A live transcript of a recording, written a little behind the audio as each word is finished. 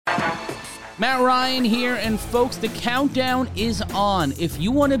Matt Ryan here, and folks, the countdown is on. If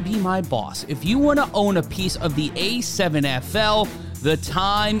you want to be my boss, if you want to own a piece of the A7FL, the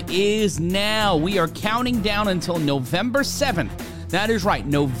time is now. We are counting down until November 7th. That is right,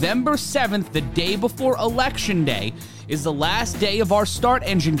 November 7th, the day before Election Day, is the last day of our Start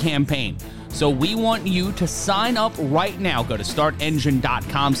Engine campaign. So we want you to sign up right now. Go to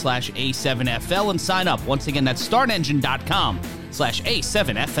startengine.com/A7FL and sign up. Once again, that's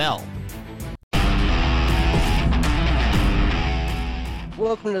startengine.com/A7FL.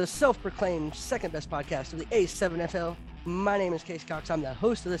 Welcome to the self-proclaimed second best podcast of the A7FL. My name is Case Cox. I'm the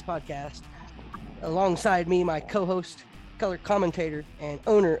host of this podcast. Alongside me, my co-host, color commentator, and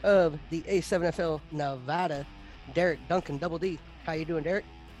owner of the A7FL Nevada, Derek Duncan, Double D. How you doing, Derek?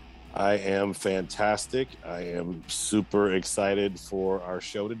 I am fantastic. I am super excited for our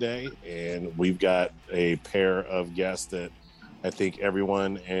show today, and we've got a pair of guests that I think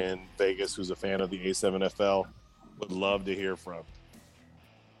everyone in Vegas who's a fan of the A7FL would love to hear from.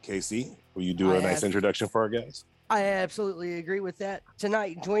 Casey, will you do a nice introduction for our guests? I absolutely agree with that.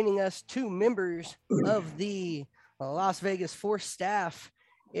 Tonight, joining us, two members of the Las Vegas Force staff.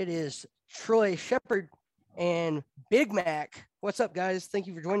 It is Troy Shepard and Big Mac. What's up, guys? Thank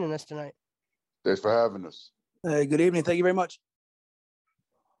you for joining us tonight. Thanks for having us. Good evening. Thank you very much.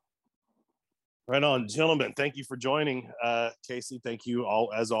 Right on, gentlemen. Thank you for joining. Casey, thank you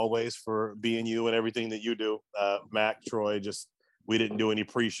all as always for being you and everything that you do. Mac, Troy, we didn't do any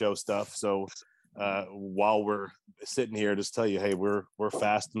pre-show stuff, so while we're sitting here, just tell you, hey, we're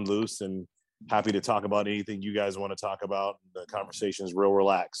fast and loose and happy to talk about anything you guys want to talk about. The conversation is real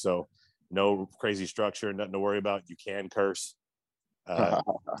relaxed, so no crazy structure, nothing to worry about. You can curse.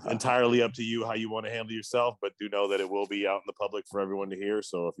 Entirely up to you how you want to handle yourself, but do know that it will be out in the public for everyone to hear.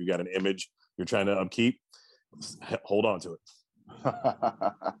 So if you got an image you're trying to upkeep, hold on to it.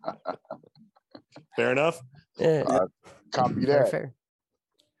 Fair enough? Copy that. Fair.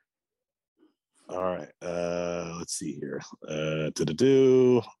 All right. Let's see here.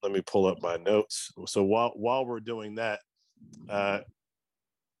 Let me pull up my notes. So while we're doing that,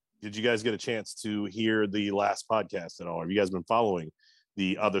 did you guys get a chance to hear the last podcast at all? Have you guys been following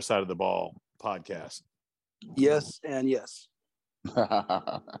the Other Side of the Ball podcast? Yes and yes.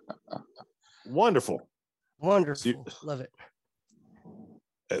 Wonderful. Wonderful. Love it.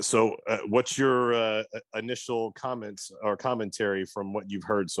 So what's your initial comments or commentary from what you've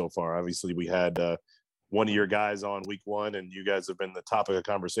heard so far? Obviously, we had one of your guys on week one, and you guys have been the topic of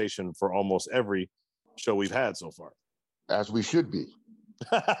conversation for almost every show we've had so far. As we should be.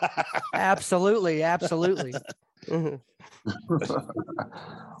 Absolutely. Well,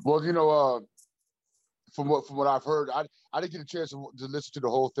 from what I've heard, I didn't get a chance to listen to the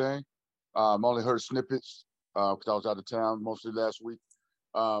whole thing. I only heard snippets because I was out of town mostly last week.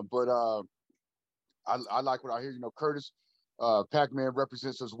 But I like what I hear. Curtis, Pac-Man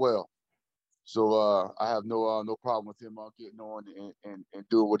represents us well, so I have no problem with him getting on and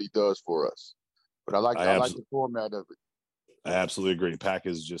doing what he does for us. But I like the format of it. I absolutely agree. Pac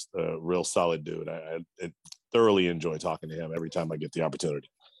is just a real solid dude. I thoroughly enjoy talking to him every time I get the opportunity.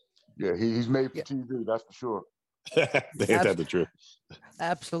 Yeah, he's made for TV, that's for sure. Ain't that the truth?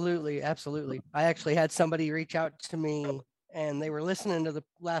 Absolutely. I actually had somebody reach out to me, and they were listening to the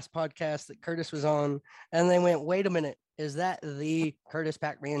last podcast that Curtis was on, and they went, wait a minute, is that the Curtis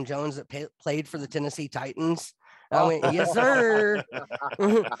Pac-Man Jones that played for the Tennessee Titans? I went, yes, sir.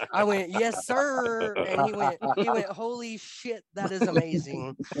 I went, yes, sir. And he went, holy shit, that is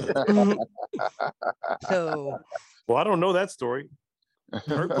amazing. So, well, I don't know that story.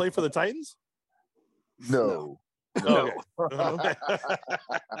 Kurt played for the Titans? No. Okay. All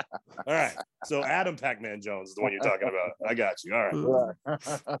right. So Adam Pac-Man Jones is the one you're talking about. I got you. All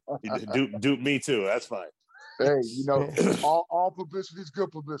right. Dupe me too. That's fine. Hey, all publicity is good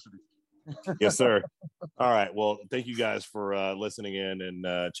publicity. Yes, sir. All right. Well, thank you guys for listening in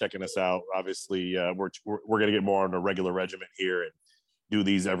and checking us out. Obviously, we're going to get more on a regular regimen here and do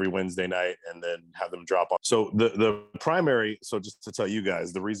these every Wednesday night and then have them drop on. So the primary, so just to tell you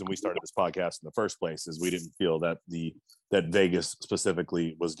guys, the reason we started this podcast in the first place is we didn't feel that that Vegas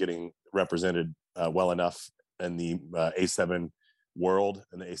specifically was getting represented well enough in the A7 world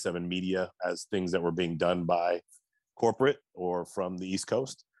and the A7 media as things that were being done by corporate or from the East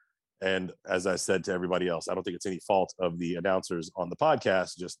Coast. And as I said to everybody else, I don't think it's any fault of the announcers on the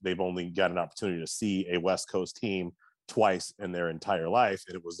podcast. Just they've only got an opportunity to see a West Coast team twice in their entire life.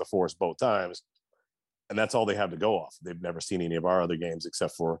 And it was the Force both times. And that's all they have to go off. They've never seen any of our other games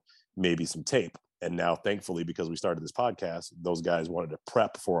except for maybe some tape. And now, thankfully, because we started this podcast, those guys wanted to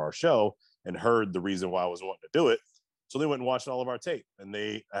prep for our show and heard the reason why I was wanting to do it. So they went and watched all of our tape, and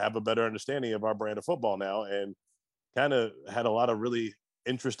they have a better understanding of our brand of football now, and kind of had a lot of really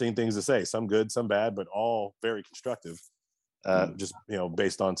interesting things to say, some good, some bad, but all very constructive. Just,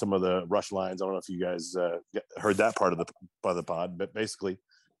 based on some of the rush lines. I don't know if you guys heard that part of the pod, but basically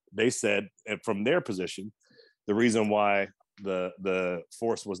they said, and from their position, the reason why the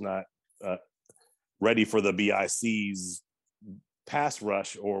force was not ready for the BIC's pass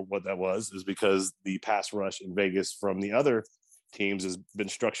rush, or what that was, is because the pass rush in Vegas from the other teams has been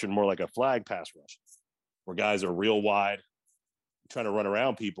structured more like a flag pass rush, where guys are real wide, trying to run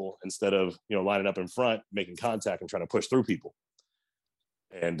around people instead of lining up in front, making contact and trying to push through people.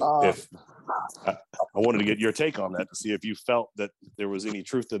 And if I wanted to get your take on that, to see if you felt that there was any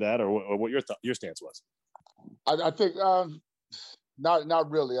truth to that, or what your stance was. I think not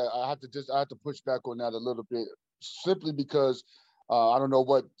really. I have to push back on that a little bit, simply because I don't know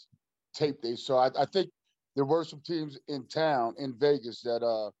what tape they saw. I think there were some teams in town in Vegas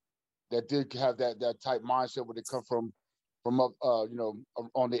that did have that type mindset, where they come from up,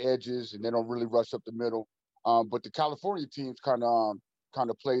 on the edges, and they don't really rush up the middle. But the California teams kind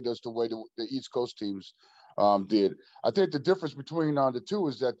of played us the way the East Coast teams did. I think the difference between the two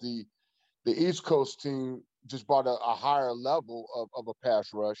is that the East Coast team just brought a higher level of a pass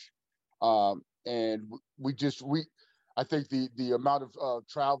rush, and I think the amount of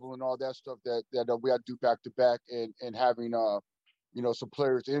travel and all that stuff that we had to do back to back, and having some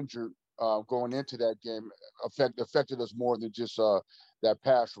players injured going into that game affected us more than just that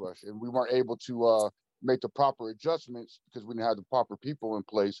pass rush, and we weren't able to make the proper adjustments because we didn't have the proper people in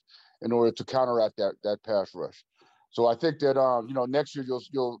place in order to counteract that pass rush. So I think that next year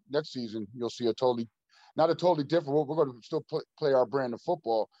next season you'll see not a totally different. We're going to still play our brand of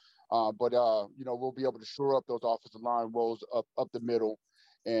football, but we'll be able to shore up those offensive line roles up the middle.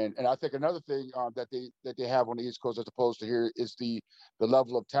 And I think another thing that they have on the East Coast as opposed to here is the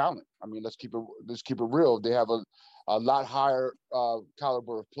level of talent. I mean, let's keep it real. They have a lot higher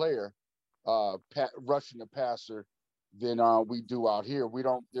caliber of player rushing the passer than we do out here.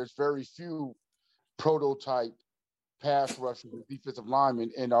 There's very few prototype pass rushers and defensive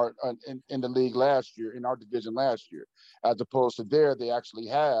linemen in the league last year, in our division last year, as opposed to there they actually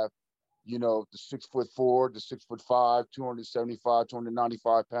have the 6'4", the 6'5", 275,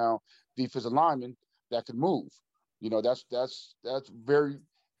 295 pound defensive lineman that can move. That's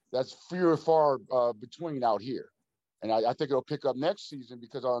few and far between out here. And I think it'll pick up next season,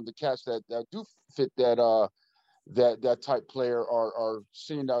 because the cats that do fit that type player are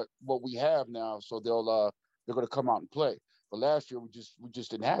seeing what we have now, so they're going to come out and play. But last year we just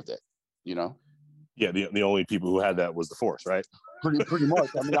didn't have that, Yeah, the only people who had that was the force, right? Pretty much.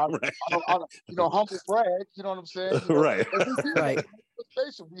 I mean, right. I don't humble brag. You know what I'm saying? Right. Right. Let's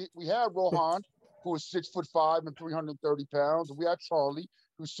face it, we had Rohan, who was 6'5" and 330 pounds, and we had Charlie,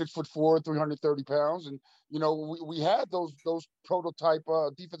 who's 6'4", 330 pounds, and we had those prototype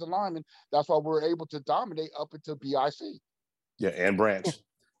defensive linemen. That's why we're able to dominate up into BIC. Yeah, and Branch.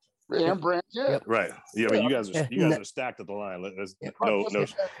 And Branch, yeah. Yep. Right. Yeah, I mean, you guys are stacked at the line. There's no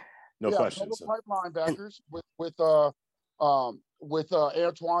question. Prototype linebackers with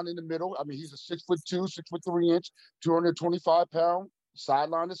Antoine in the middle. I mean, he's a 6'2", 6'3" 225 pound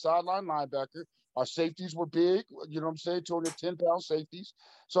sideline to sideline linebacker. Our safeties were big, 210 pound safeties.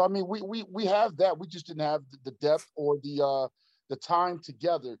 So I mean, we have that. We just didn't have the depth or the time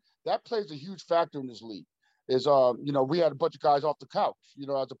together. That plays a huge factor in this league. Is we had a bunch of guys off the couch,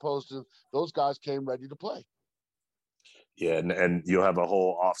 as opposed to those guys came ready to play. Yeah, and you'll have a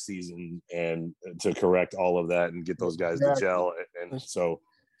whole off season and to correct all of that and get those guys to gel, and so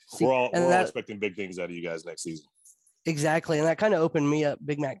we're all expecting big things out of you guys next season. Exactly, and that kind of opened me up,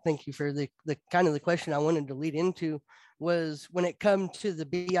 Big Mac. Thank you for the kind of the question I wanted to lead into was, when it come to the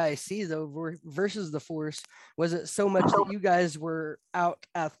BIC though versus the force, was it so much that you guys were out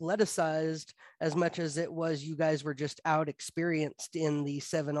athleticized as much as it was you guys were just out experienced in the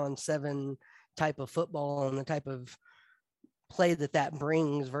 7-on-7 type of football and the type of play that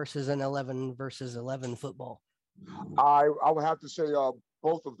brings versus an 11 versus 11 football? I would have to say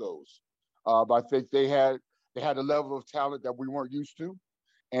both of those. I think they had a level of talent that we weren't used to,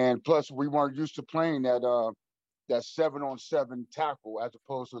 and plus we weren't used to playing that 7-on-7 tackle, as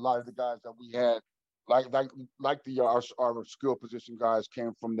opposed to a lot of the guys that we had, our skill position guys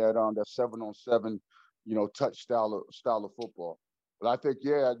came from that 7-on-7 touch style of football. But I think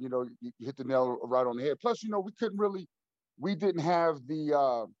you hit the nail right on the head. Plus we didn't have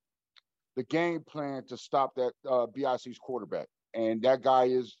the game plan to stop that BIC's quarterback, and that guy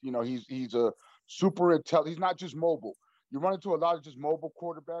is he's a super intelligent. He's not just mobile. you run into a lot of just mobile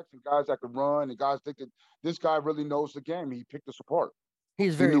quarterbacks and guys that can run and guys think that this guy really knows the game. He picked us apart.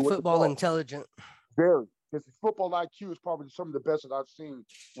 He's very football intelligent. Very. His football IQ is probably some of the best that I've seen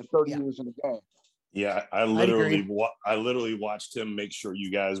in 30 years in the game. Yeah, I literally watched him make sure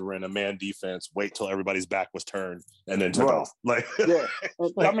you guys were in a man defense, wait till everybody's back was turned, and then took off. Like, yeah.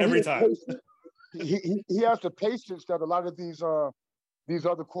 like every time. He has the patience that a lot of these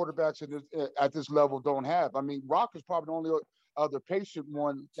other quarterbacks at this level don't have. I mean, Rock is probably the only other patient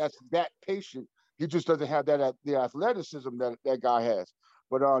one that's that patient. He just doesn't have the athleticism that guy has.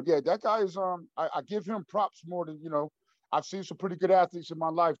 But yeah, that guy is I give him props more than, I've seen some pretty good athletes in my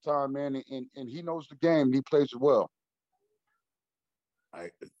lifetime, man, and he knows the game and he plays it well.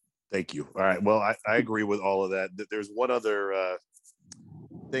 Thank you. All right. Well, I agree with all of that. There's one other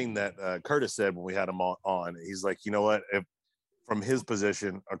thing that Curtis said when we had him on. He's like, you know what? From his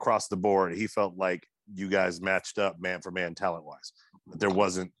position across the board, he felt like you guys matched up man for man talent wise. There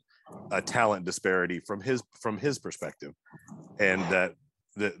wasn't a talent disparity from his perspective, and that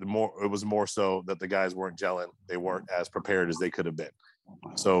it was more so that the guys weren't gelling. They weren't as prepared as they could have been.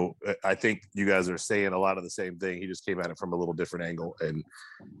 So I think you guys are saying a lot of the same thing. He just came at it from a little different angle. And,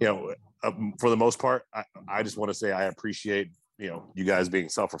 for the most part, I just want to say I appreciate, you guys being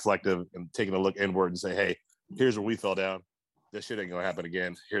self-reflective and taking a look inward and say, hey, here's where we fell down. This shit ain't going to happen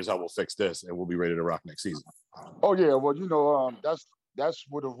again. Here's how we'll fix this. And we'll be ready to rock next season. Oh, yeah. Well, that's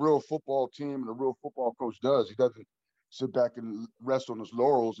what a real football team and a real football coach does. He doesn't sit back and rest on his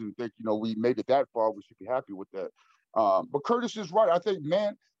laurels and think, we made it that far. We should be happy with that. But Curtis is right. I think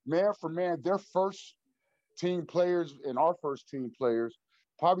man for man, their first team players and our first team players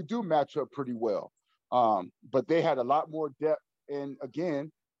probably do match up pretty well. But they had a lot more depth. And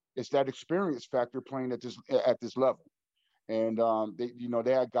again, it's that experience factor playing at this level. And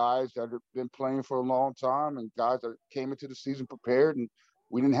they had guys that have been playing for a long time and guys that came into the season prepared. And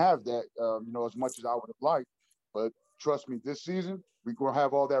we didn't have that, as much as I would have liked. But trust me, this season, we're going to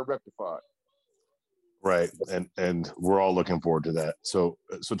have all that rectified. Right. And we're all looking forward to that. So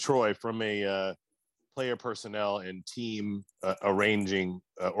Troy, from a player personnel and team arranging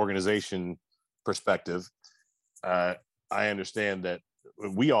organization perspective, I understand that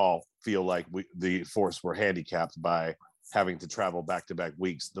we all feel like the Force were handicapped by having to travel back-to-back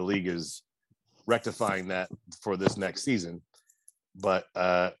weeks. The league is rectifying that for this next season. But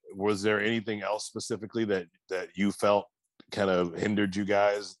was there anything else specifically that you felt kind of hindered you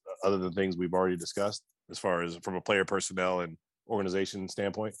guys other than things we've already discussed as far as from a player personnel and organization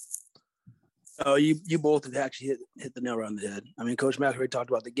standpoint? Oh, you both have actually hit the nail on the head. I mean, Coach McElroy talked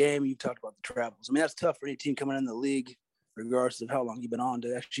about the game. You talked about the travels. I mean, that's tough for any team coming in the league, regardless of how long you've been on,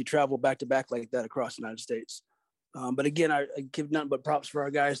 to actually travel back-to-back like that across the United States. But again, I give nothing but props for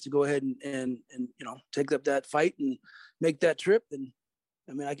our guys to go ahead and take up that fight and make that trip. And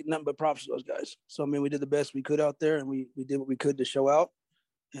I mean, I get nothing but props to those guys. So I mean, we did the best we could out there, and we did what we could to show out.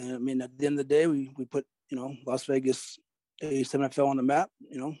 And I mean, at the end of the day, we put Las Vegas A7FL on the map,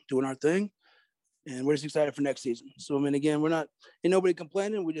 doing our thing, and we're just excited for next season. So I mean, again, ain't nobody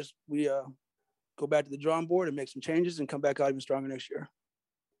complaining. We go back to the drawing board and make some changes and come back out even stronger next year.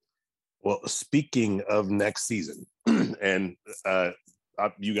 Well, speaking of next season, and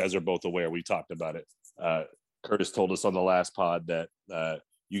you guys are both aware, we talked about it. Curtis told us on the last pod that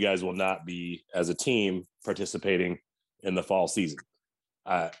you guys will not be, as a team, participating in the fall season.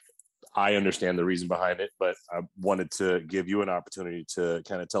 I understand the reason behind it, but I wanted to give you an opportunity to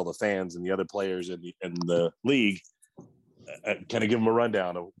kind of tell the fans and the other players in the league, kind of give them a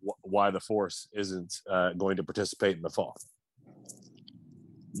rundown of why the Force isn't going to participate in the fall.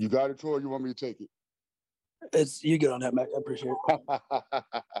 You got it, Troy? You want me to take it? You get on that, Mac. I appreciate it.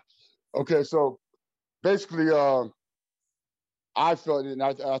 Okay, so basically, I felt, and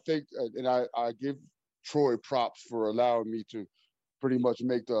I think, and I give Troy props for allowing me to pretty much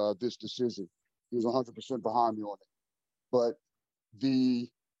make this decision. He was 100% behind me on it. But the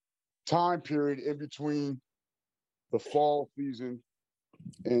time period in between the fall season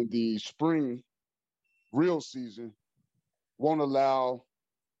and the spring real season won't allow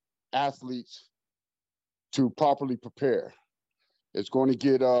athletes to properly prepare. It's going to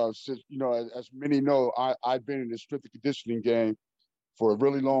get, as many know, I've been in the strength and conditioning game for a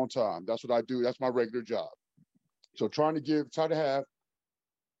really long time. That's what I do. That's my regular job. So try to have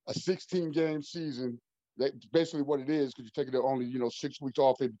a 16-game season. That's basically what it is, because you're taking only 6 weeks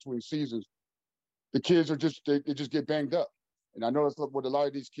off in between seasons. The kids are they just get banged up, and I know that's what a lot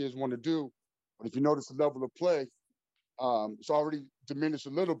of these kids want to do. But if you notice the level of play, it's already diminished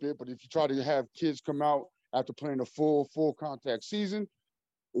a little bit. But if you try to have kids come out after playing a full contact season,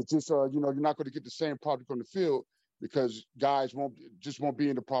 it's just you're not going to get the same product on the field because guys won't be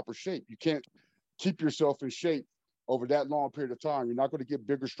in the proper shape. You can't keep yourself in shape over that long period of time. You're not going to get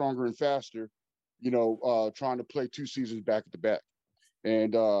bigger, stronger, and faster, trying to play 2 seasons back to back.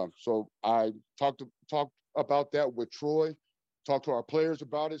 And so I talked about that with Troy, talked to our players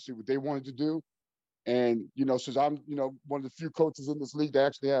about it, see what they wanted to do. And, since I'm, one of the few coaches in this league that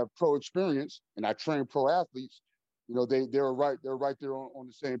actually have pro experience and I train pro athletes, they're right there on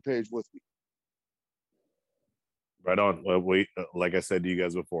the same page with me. Right on. Well, like I said to you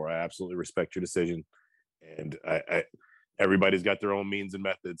guys before, I absolutely respect your decision, and I everybody's got their own means and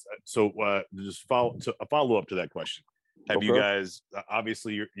methods. So just a follow up to that question. Have you guys,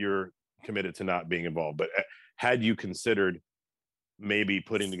 obviously you're committed to not being involved, but had you considered maybe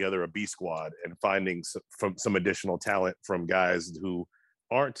putting together a B squad and finding some additional talent from guys who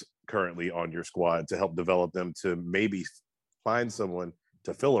aren't currently on your squad to help develop them to maybe find someone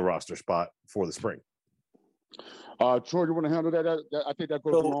to fill a roster spot for the spring? Troy, you want to handle that? I think that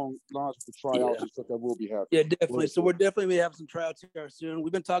goes along lines with the tryouts and stuff that will be happening. Yeah, definitely. So we're definitely going to have some tryouts here soon.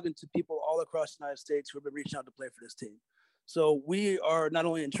 We've been talking to people all across the United States who have been reaching out to play for this team. So we are not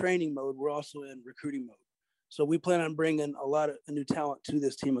only in training mode, we're also in recruiting mode. So we plan on bringing a lot of new talent to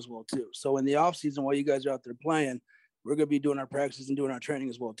this team as well, too. So in the offseason, while you guys are out there playing, we're going to be doing our practices and doing our training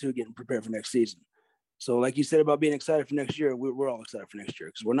as well, too, getting prepared for next season. So like you said about being excited for next year, we're all excited for next year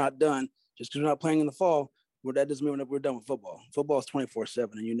because we're not done. Just because we're not playing in the fall, that doesn't mean we're done with football. Football is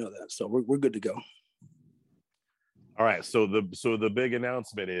 24/7, and you know that. So we're good to go. All right. So the big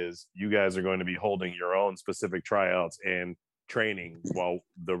announcement is you guys are going to be holding your own specific tryouts and training while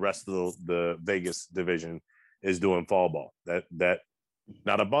the rest of the Vegas division is doing fall ball. That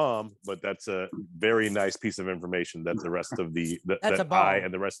not a bomb, but that's a very nice piece of information that the rest of I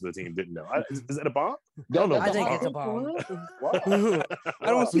and the rest of the team didn't know. Is that a bomb? No, I think it's a bomb. I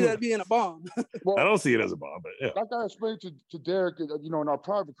don't see that being a bomb. Well, I don't see it as a bomb, but yeah. Like I explained to Derek, in our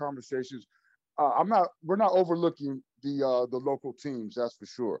private conversations, we're not overlooking the local teams, that's for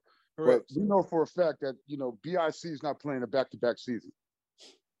sure. Correct. But we know for a fact that BIC is not playing a back-to-back season,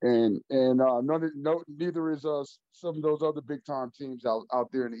 and neither is some of those other big-time teams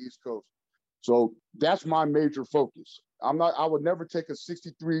out there in the East Coast. So that's my major focus. I would never take a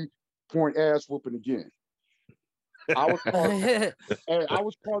 63-point ass whooping again. I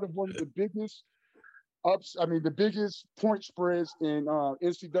was part of one of the biggest the biggest point spreads in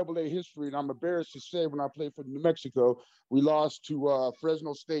NCAA history, and I'm embarrassed to say when I played for New Mexico, we lost to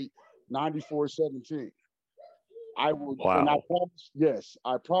Fresno State 94-17. I would, wow. And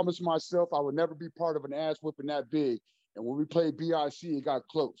I promised myself I would never be part of an ass whipping that big. And when we played BIC, it got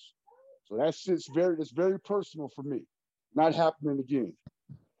close. So it's very personal for me. Not happening again.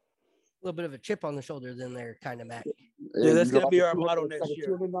 A little bit of a chip on the shoulder then there, kind of, Matt. Yeah, that's going to be our motto next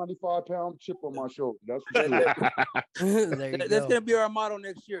year. 295-pound chip on my shoulder. That's that's going to be our motto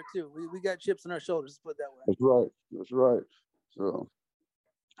next year, too. We got chips on our shoulders, put it that way. That's right.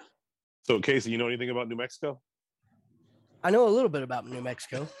 So, Casey, you know anything about New Mexico? I know a little bit about New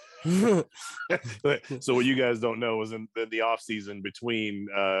Mexico. So what you guys don't know is in the off season between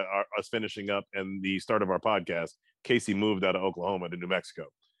us finishing up and the start of our podcast, Casey moved out of Oklahoma to New Mexico.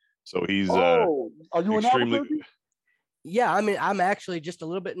 So he's are you extremely. In Albuquerque? Yeah, I mean, I'm actually just a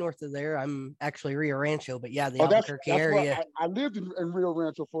little bit north of there. I'm actually Rio Rancho, but yeah, the Albuquerque area. I lived in Rio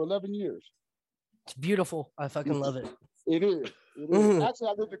Rancho for 11 years. It's beautiful. I fucking love it. It is. Actually,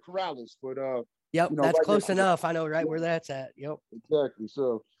 I lived in Corrales, but yep, that's right close enough. I know right where that's at. Yep. Exactly.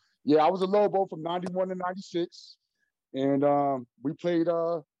 So, yeah, I was a Lobo from 91 to 96, and we played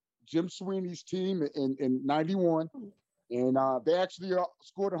Jim Sweeney's team in 91, and they actually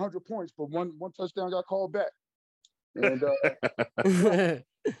scored 100 points, but one touchdown got called back. And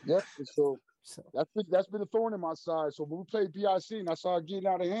so that's been a thorn in my side. So when we played BIC and I saw it getting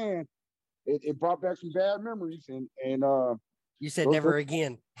out of hand, it brought back some bad memories. And you said never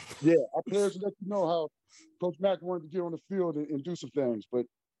again. Yeah, our players let you know how Coach Mack wanted to get on the field and do some things, but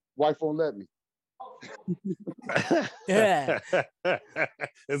wife won't let me. Yeah,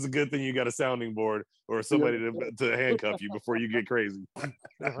 it's a good thing you got a sounding board or somebody to handcuff you before you get crazy.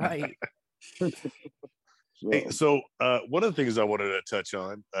 Right. Hey, so one of the things I wanted to touch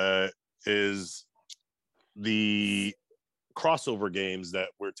on is the crossover games that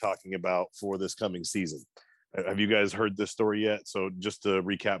we're talking about for this coming season. Have you guys heard this story yet? So just to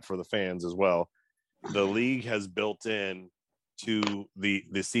recap for the fans as well, the league has built in to the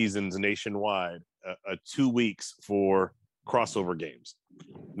seasons nationwide 2 weeks for crossover games.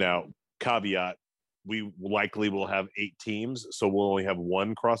 Now, caveat, we likely will have 8 teams, so we'll only have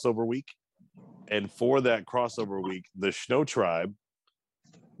one crossover week. And for that crossover week, the Snow Tribe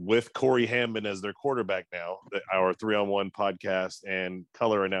with Corey Hammond as their quarterback now, our 3-on-1 podcast and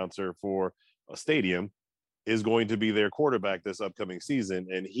color announcer for a stadium, is going to be their quarterback this upcoming season.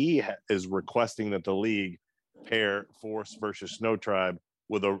 And he is requesting that the league pair Force versus Snow Tribe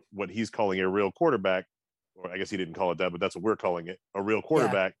with what he's calling a real quarterback, or I guess he didn't call it that, but that's what we're calling it, a real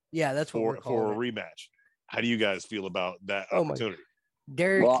quarterback. Yeah, that's what we're calling for a rematch. How do you guys feel about that opportunity?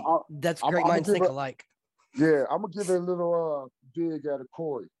 Derek, that's great minds think alike. Yeah, I'm gonna give it a little dig at a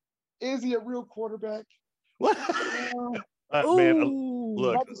Corey. Is he a real quarterback? What? Man,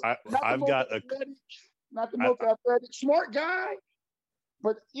 look, I've got not the most athletic, smart guy,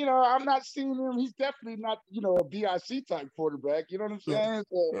 but I'm not seeing him. He's definitely not, a BIC type quarterback. You know what I'm saying?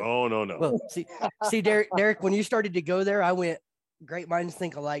 So, oh no. Well, see, Derek, when you started to go there, I went, great minds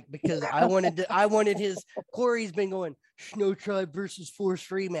think alike, because I wanted his Corey's been going Snow Tribe versus Force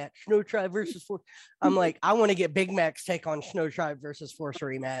rematch. Snow Tribe versus Force. I'm like, I want to get Big Mac's take on Snow Tribe versus Force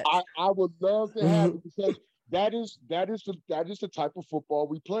rematch. I would love to have it, because that is the type of football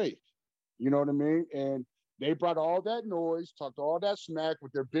we played. You know what I mean? And they brought all that noise, talked all that smack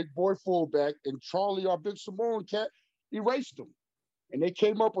with their big boy fullback, and Charlie, our big Samoan cat, erased them. And they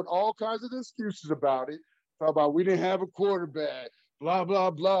came up with all kinds of excuses about it. About we didn't have a quarterback, blah, blah,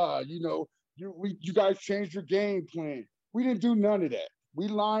 blah. You guys changed your game plan. We didn't do none of that. We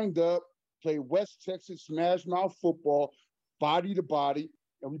lined up, played West Texas smash mouth football, body to body,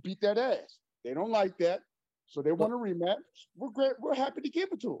 and we beat that ass. They don't like that, so they want a rematch. We're great. We're happy to give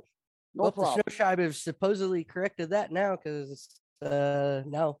it to them. No problem. The Snow Tribe have supposedly corrected that now, because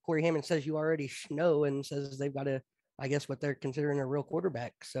now Corey Hammond says you already know, and says they've got to, I guess, what they're considering a real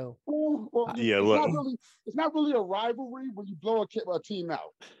quarterback. So, it's not really a rivalry when you blow a team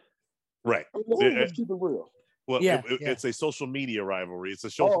out. Right. Let's keep it real. Well, it's a social media rivalry. It's a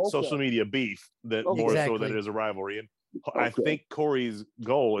social media beef that more so than it is a rivalry. And I think Corey's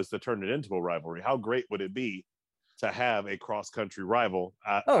goal is to turn it into a rivalry. How great would it be to have a cross-country rival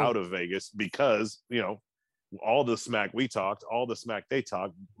out of Vegas? Because, all the smack we talked, all the smack they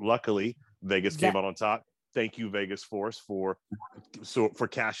talked, luckily, Vegas came out on top. Thank you, Vegas Force, for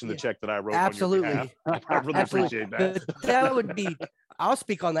cashing the check that I wrote on your behalf. I really appreciate that. But that would be, I'll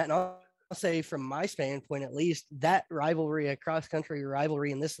speak on that, and I'll say from my standpoint, at least, that rivalry, a cross-country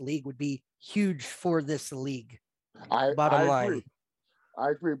rivalry in this league, would be huge for this league. Bottom line. I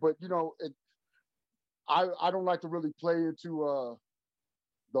agree. But, I don't like to really play into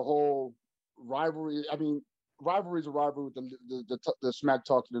the whole rivalry. I mean, rivalry is a rivalry with the smack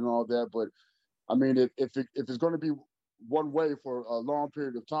talking and all that, but I mean, if it's going to be one way for a long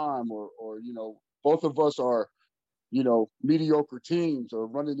period of time, or both of us are, mediocre teams or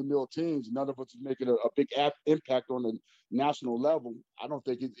run-of-the-mill teams, none of us is making a big impact on the national level. I don't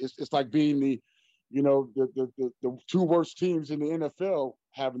think it's like being the two worst teams in the NFL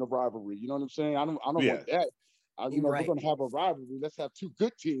having a rivalry. You know what I'm saying? I don't want that. We're going to have a rivalry. Let's have two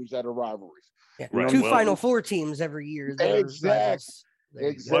good teams that are rivalries. Yeah. Right. Two Final Four teams every year. Exactly.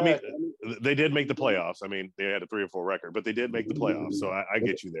 Well, they did make the playoffs. I mean, they had a 3-4 record, but they did make the playoffs. So I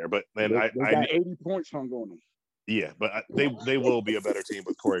get you there. But then I got 80 points hung on them. Yeah, but they will be a better team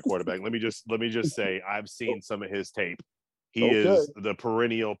with Corey quarterback. Let me just say, I've seen some of his tape. He is the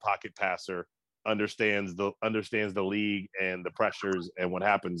perennial pocket passer. Understands the league and the pressures and what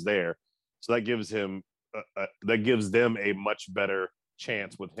happens there. So that gives them a much better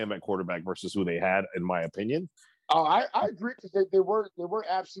chance with him at quarterback versus who they had, in my opinion. I agree, because they were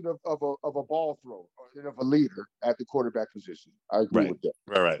absent of a ball thrower and of a leader at the quarterback position. I agree with that.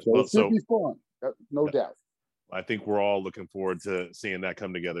 Right. So it should be fun, no doubt. I think we're all looking forward to seeing that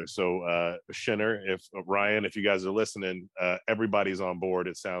come together. So, Shinner, Ryan, if you guys are listening, everybody's on board.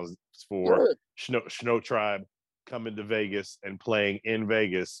 It sounds for Snow Tribe coming to Vegas and playing in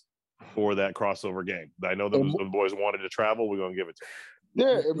Vegas for that crossover game. I know the boys wanted to travel. We're going to give it to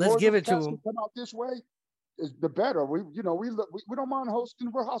them. Yeah, let's give it to them. Come out this way, is the better. We don't mind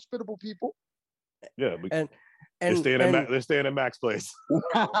hosting. We're hospitable people. Yeah, they're staying at Mac's place.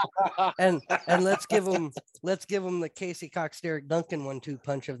 and let's give them the Casey Cox Derek Duncan 1-2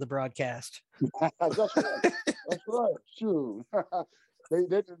 punch of the broadcast. That's right. Sure. they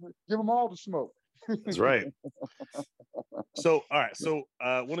give them all the smoke. That's right. So, all right. So,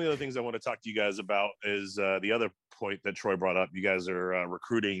 one of the other things I want to talk to you guys about is the other point that Troy brought up. You guys are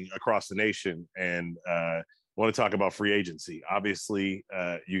recruiting across the nation, and want to talk about free agency. Obviously,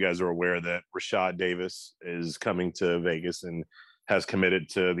 you guys are aware that Rashad Davis is coming to Vegas and has committed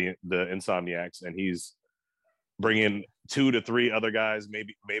to the Insomniacs, and he's bringing 2 to 3 other guys,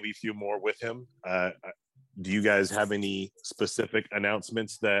 maybe a few more with him. Do you guys have any specific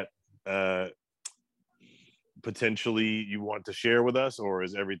announcements that potentially you want to share with us, or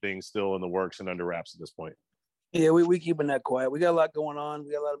is everything still in the works and under wraps at this point? Yeah, we keeping that quiet. We got a lot going on.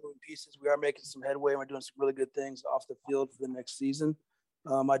 We got a lot of moving pieces. We are making some headway. We're doing some really good things off the field for the next season.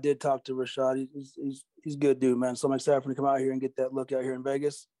 I did talk to Rashad. He's a good dude, man. So I'm excited for him to come out here and get that look out here in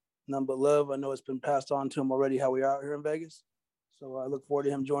Vegas. None but love. I know it's been passed on to him already how we are out here in Vegas. So I look forward to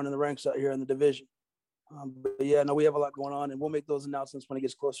him joining the ranks out here in the division. But yeah, no, we have a lot going on, and we'll make those announcements when it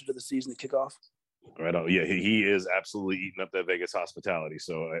gets closer to the season to kick off. Right on. Yeah, he is absolutely eating up that Vegas hospitality.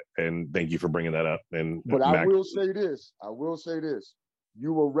 So, and thank you for bringing that up. And but I will say this.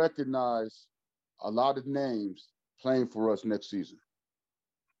 You will recognize a lot of names playing for us next season.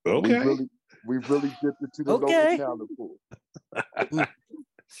 Okay. We've really dipped into the local talent pool.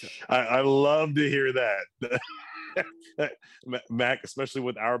 I love to hear that. Mac, especially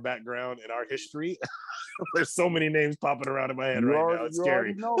with our background and our history, there's so many names popping around in my head right now. It's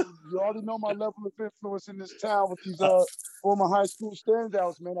scary. You already know my level of influence in this town with these former high school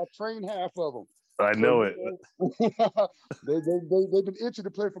standouts, man. I trained half of them. I know it. They've been itching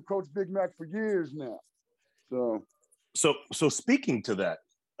to play for Coach Big Mac for years now. So speaking to that,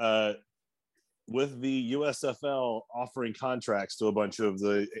 with the USFL offering contracts to a bunch of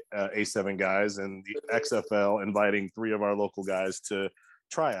the A7 guys and the XFL inviting 3 of our local guys to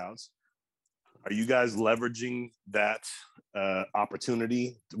tryouts, are you guys leveraging that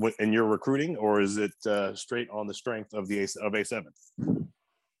opportunity in your recruiting, or is it straight on the strength of A7?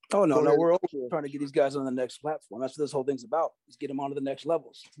 Oh, no, we're always trying to get these guys on the next platform. That's what this whole thing's about, is get them onto the next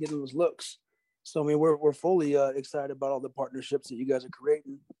levels, get them those looks. So, I mean, we're fully excited about all the partnerships that you guys are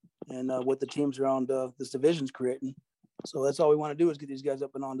creating and what the teams around this division's creating. So that's all we want to do is get these guys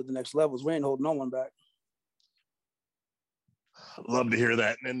up and on to the next levels. We ain't holding no one back. Love to hear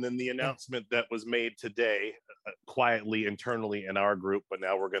that. And then the announcement that was made today, quietly internally in our group, but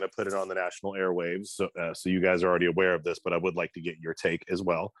now we're going to put it on the national airwaves. So you guys are already aware of this, but I would like to get your take as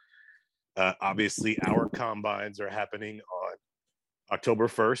well. Obviously, our combines are happening on October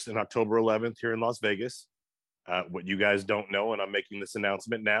 1st and October 11th here in Las Vegas. What you guys don't know, and I'm making this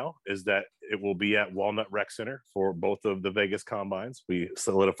announcement now, is that it will be at Walnut Rec Center for both of the Vegas combines. We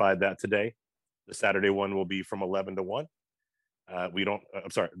solidified that today. The Saturday one will be from 11 to 1. On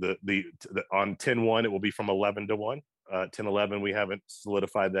 10-1, it will be from 11 to 1. 10-11, we haven't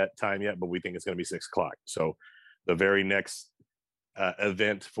solidified that time yet, but we think it's going to be 6 o'clock. So the very next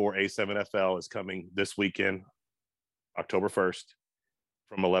event for A7FL is coming this weekend, October 1st,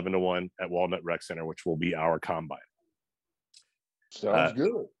 from 11 to 1 at Walnut Rec Center, which will be our combine. Sounds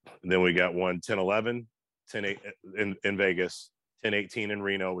good. And then we got one 10-11, 10-8 in Vegas, 10-18 in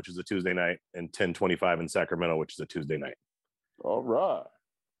Reno, which is a Tuesday night, and 10-25 in Sacramento, which is a Tuesday night. All right.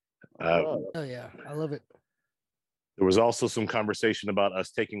 Oh yeah, I love it. There was also some conversation about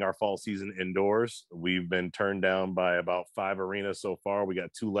us taking our fall season indoors. We've been turned down by about 5 arenas so far. We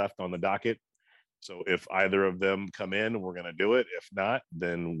got 2 left on the docket. So if either of them come in, we're going to do it. If not,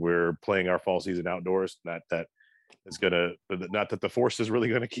 then we're playing our fall season outdoors. Not that the force is really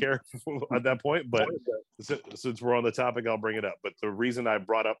going to care at that point, but since we're on the topic, I'll bring it up. But the reason I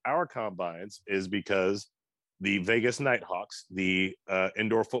brought up our combines is because the Vegas Nighthawks, the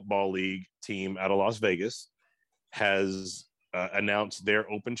indoor football league team out of Las Vegas, has announced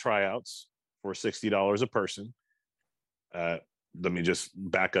their open tryouts for $60 a person. Let me just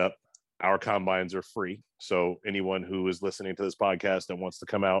back up. Our combines are free. So anyone who is listening to this podcast that wants to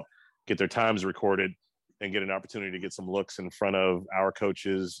come out, get their times recorded, and get an opportunity to get some looks in front of our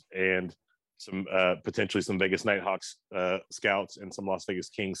coaches and some potentially some Vegas Nighthawks scouts and some Las Vegas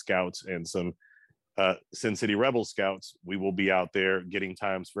Kings scouts and some Sin City Rebels scouts, we will be out there getting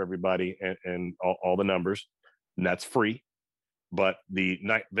times for everybody and all the numbers. And that's free. But the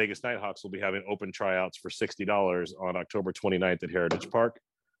Vegas Nighthawks will be having open tryouts for $60 on October 29th at Heritage Park.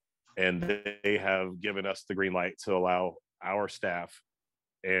 And they have given us the green light to allow our staff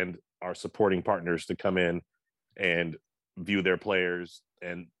and our supporting partners to come in and view their players,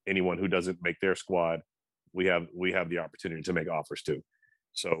 and anyone who doesn't make their squad, we have the opportunity to make offers to.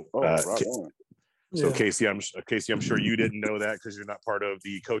 So, Casey, I'm sure you didn't know that because you're not part of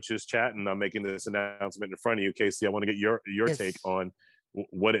the coaches chat, and I'm making this announcement in front of you. Casey, I want to get your take on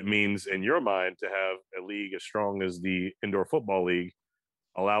what it means in your mind to have a league as strong as the Indoor Football League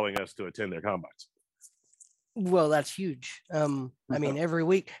allowing us to attend their combines. Well, that's huge. I mean, every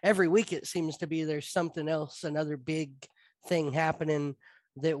week it seems to be there's something else, another big thing happening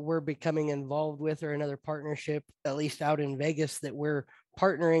that we're becoming involved with, or another partnership, at least out in Vegas, that we're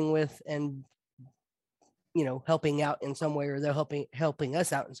partnering with and, you know, helping out in some way, or they're helping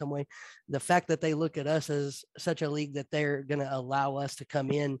us out in some way. The fact that they look at us as such a league that they're going to allow us to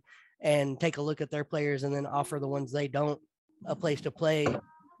come in and take a look at their players and then offer the ones they don't a place to play.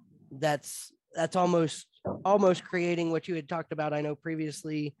 That's almost creating what you had talked about. I know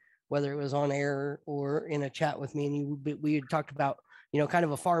previously, whether it was on air or in a chat with me, and we had talked about, kind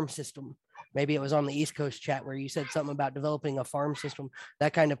of a farm system. Maybe it was on the East Coast chat where you said something about developing a farm system.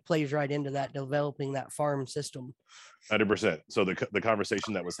 That kind of plays right into that, developing that farm system. 100%. So the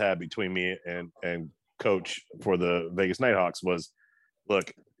conversation that was had between me and coach for the Vegas Nighthawks was,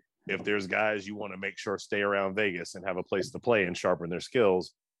 look, if there's guys you want to make sure stay around Vegas and have a place to play and sharpen their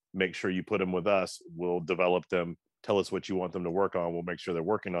skills, make sure you put them with us. We'll develop them. Tell us what you want them to work on. We'll make sure they're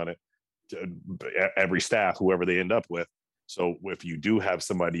working on it. Every staff, whoever they end up with. So if you do have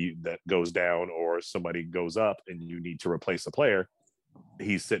somebody that goes down or somebody goes up and you need to replace a player,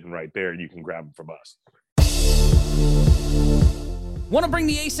 he's sitting right there and you can grab him from us. Want to bring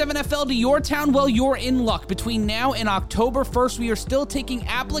the A7FL to your town? Well, you're in luck. Between now and October 1st, we are still taking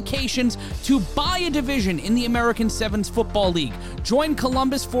applications to buy a division in the American Sevens Football League. Join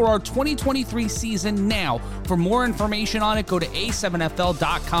Columbus for our 2023 season now. For more information on it, go to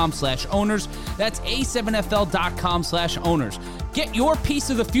a7fl.com/owners. That's a7fl.com/owners. Get your piece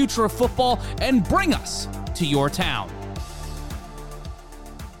of the future of football and bring us to your town.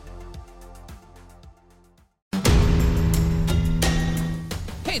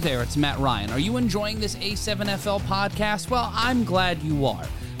 Hey there, it's Matt Ryan. Are you enjoying this A7FL podcast? Well, I'm glad you are,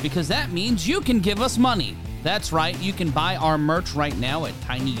 because that means you can give us money. That's right, you can buy our merch right now at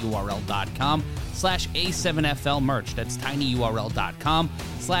tinyurl.com/A7FL merch. That's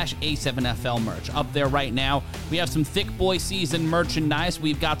tinyurl.com/A7FL merch. Up there right now, we have some Thick Boy season merchandise.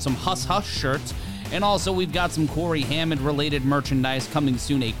 We've got some Huss Huss shirts. And also, we've got some Corey Hammond-related merchandise coming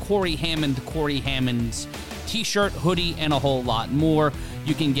soon. A Corey Hammond's t-shirt, hoodie, and a whole lot more.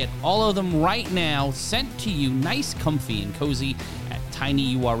 You can get all of them right now sent to you nice, comfy, and cozy at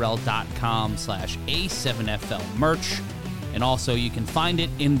tinyurl.com/A7FL merch. And also, you can find it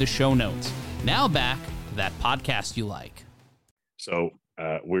in the show notes. Now back to that podcast you like. So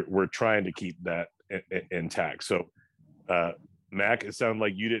we're trying to keep that intact. So, Mac, it sounded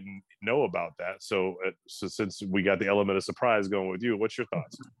like you didn't know about that. So since we got the element of surprise going with you, what's your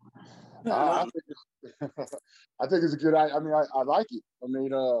thoughts? I think it's a good idea. I mean, I like it. I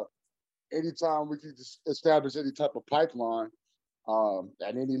mean, anytime we can just establish any type of pipeline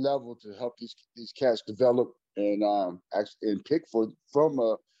at any level to help these cats develop and pick from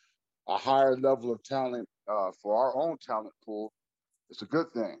a higher level of talent for our own talent pool, it's a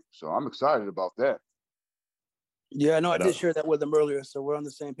good thing. So I'm excited about that. Yeah, no, I did share that with them earlier, so we're on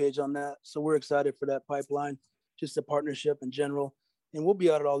the same page on that. So we're excited for that pipeline, just the partnership in general. And we'll be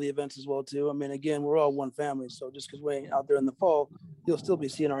out at all the events as well, too. I mean, again, we're all one family. So just because we ain't out there in the fall, you'll still be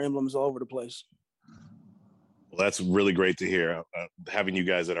seeing our emblems all over the place. Well, that's really great to hear. Having you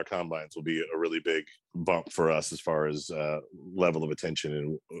guys at our combines will be a really big bump for us as far as level of attention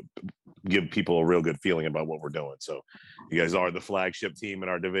and give people a real good feeling about what we're doing. So you guys are the flagship team in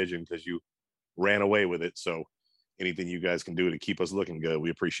our division because you ran away with it. So anything you guys can do to keep us looking good,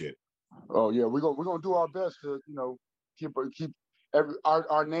 we appreciate it. Oh yeah, we're gonna do our best to keep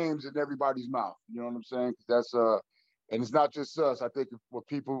our names in everybody's mouth. You know what I'm saying? That's and it's not just us. I think when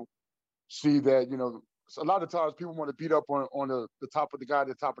people see that, a lot of times people want to beat up on the top of the guy at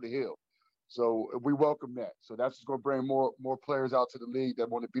the top of the hill. So we welcome that. So that's just going to bring more players out to the league that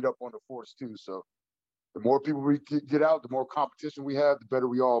want to beat up on the force too. So the more people we get out, the more competition we have, the better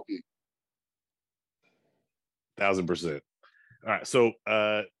we all be. 1,000%. All right. So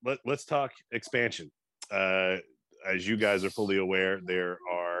let's talk expansion. As you guys are fully aware, there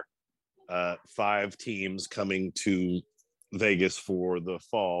are 5 teams coming to Vegas for the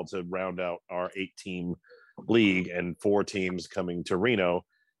fall to round out our 8-team league, and 4 teams coming to Reno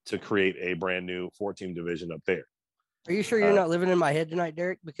to create a brand new 4-team division up there. Are you sure you're not living in my head tonight,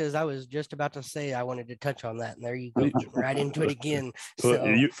 Derek? Because I was just about to say I wanted to touch on that, and there you go, right into it again. So,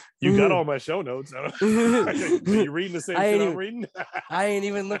 you got all my show notes. Are you reading the same shit I'm reading? I ain't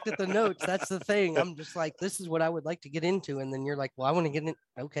even looked at the notes. That's the thing. I'm just like, this is what I would like to get into, and then you're like, well, I want to get in.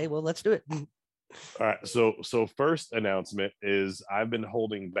 Okay, well, let's do it. All right. So first announcement is I've been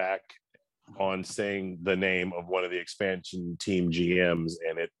holding back on saying the name of one of the expansion team GMs,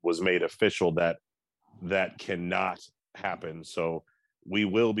 and it was made official that cannot happen. So we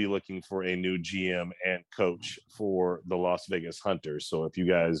will be looking for a new GM and coach for the Las Vegas Hunters. So if you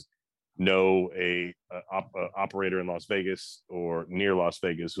guys know a operator in Las Vegas or near Las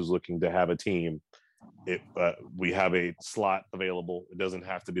Vegas who's looking to have a team, we have a slot available. It doesn't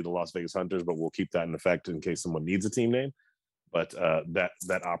have to be the Las Vegas Hunters, but we'll keep that in effect in case someone needs a team name. But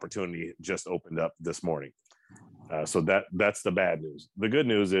that opportunity just opened up this morning. So that's the bad news. The good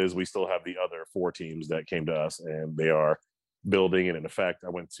news is we still have the other 4 teams that came to us, and they are building. And in effect, I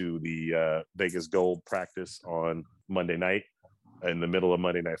went to the Vegas Gold practice on Monday night in the middle of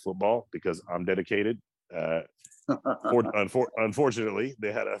Monday Night Football because I'm dedicated. Unfortunately,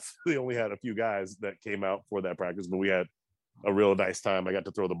 they only had a few guys that came out for that practice, but we had a real nice time. I got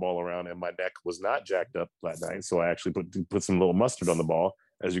to throw the ball around, and my neck was not jacked up that night, so I actually put some little mustard on the ball,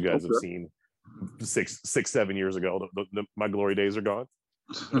 as you guys have seen 6-7 years ago. My glory days are gone.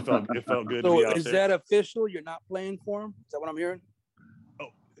 It felt good to be out is there. that official? You're not playing for him? Is that what I'm hearing? Oh,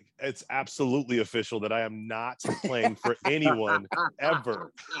 it's absolutely official that I am not playing for anyone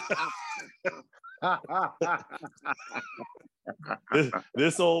ever.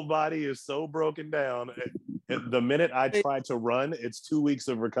 This old body is so broken down. The minute I try to run, it's 2 weeks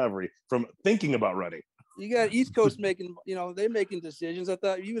of recovery from thinking about running. You got East Coast making, they're making decisions. I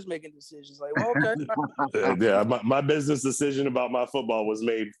thought you was making decisions. Like, well, okay. Yeah, my business decision about my football was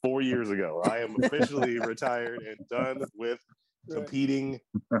made 4 years ago. I am officially retired and done with competing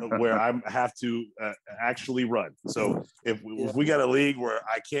where I have to actually run. So if we got a league where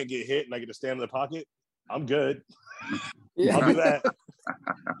I can't get hit and I get to stand in the pocket, I'm good. Yeah. I'll do that.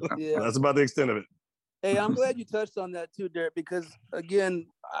 Yeah. That's about the extent of it. Hey, I'm glad you touched on that too, Derek, because again,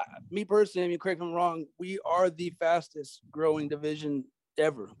 me personally, correct me if I'm wrong, we are the fastest growing division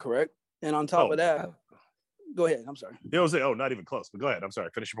ever, correct? And on top of that, go ahead. I'm sorry. You know, say, not even close, but go ahead. I'm sorry.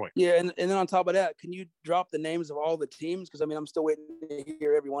 Finish your point. Yeah, and then on top of that, can you drop the names of all the teams? Because I'm still waiting to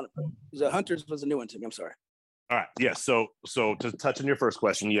hear every one of them. Because Hunters was a new one to me. I'm sorry. All right. Yeah. So to touch on your first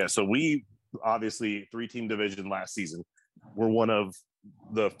question, so we obviously 3-team division last season. We're one of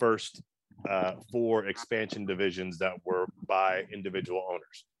the first 4 expansion divisions that were by individual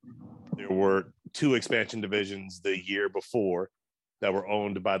owners. There were 2 expansion divisions the year before that were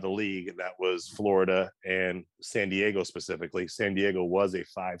owned by the league, and that was Florida and San Diego specifically. San Diego was a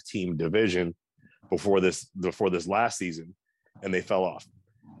 5-team division before this last season, and they fell off.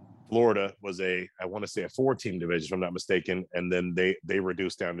 Florida was I want to say a 4-team division, if I'm not mistaken, and then they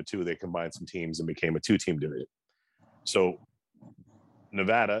reduced down to 2. They combined some teams and became a 2-team division. So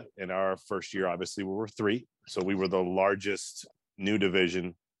Nevada, in our first year, obviously, we were 3. So we were the largest new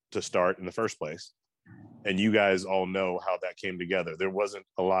division to start in the first place. And you guys all know how that came together. There wasn't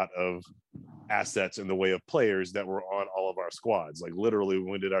a lot of assets in the way of players that were on all of our squads. Like literally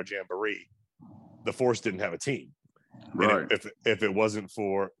when we did our jamboree, the Force didn't have a team. Right. And if it wasn't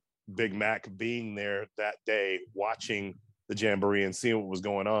for Big Mac being there that day, watching the jamboree and seeing what was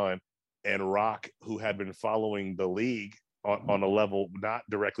going on, and Rock, who had been following the league on a level, not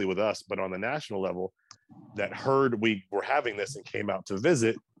directly with us, but on the national level, that heard we were having this and came out to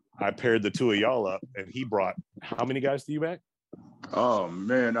visit, I paired the 2 of y'all up, and he brought how many guys to you, Mac? Oh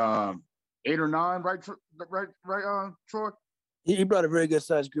man, 8 or 9, right, Troy? He brought a very good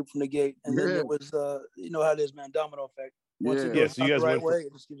sized group from the gate, and then it was, you know how it is, man, domino effect. Once it goes so you guys the right way,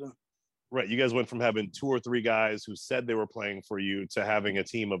 it just keeps on. Right, you guys went from having 2 or 3 guys who said they were playing for you to having a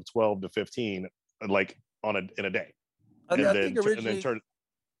team of 12 to 15, like in a day. I think originally,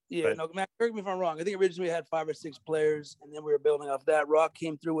 Matt, correct me if I'm wrong. I think originally we had 5 or 6 players, and then we were building off that. Rock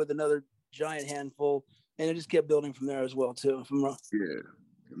came through with another giant handful, and it just kept building from there as well, too. If I'm wrong. Yeah.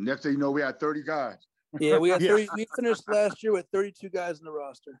 Next thing you know, we had 30 guys. Yeah, we had 30. We finished last year with 32 guys in the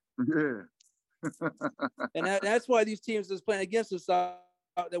roster. Yeah. And that's why these teams that's playing against us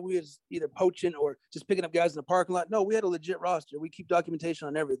that we was either poaching or just picking up guys in the parking lot. No, we had a legit roster. We keep documentation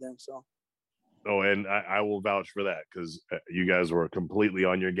on everything. So. Oh, and I will vouch for that because you guys were completely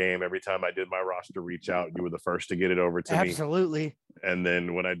on your game. Every time I did my roster reach out, you were the first to get it over to me. Absolutely. And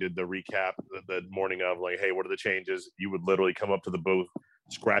then when I did the recap the morning of, like, hey, what are the changes? You would literally come up to the booth,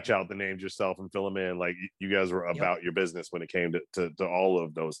 scratch out the names yourself and fill them in. Like you guys were about your business when it came to all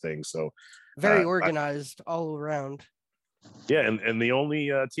of those things. So very organized all around. Yeah, and the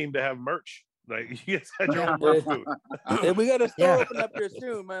only team to have merch. Like you guys had your own merch booth. Yeah, we got a store open up here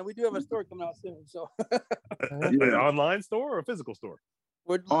soon, man. We do have a store coming out soon. So an online store or a physical store?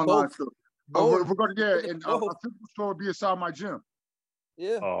 We're online both. store. We're going to get and a physical store will be inside my gym.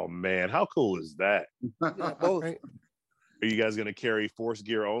 Yeah. Oh man, how cool is that? Yeah, both. Right. Are you guys going to carry Force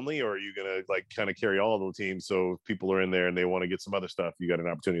gear only, or are you going to like kind of carry all of the teams? So if people are in there and they want to get some other stuff, you got an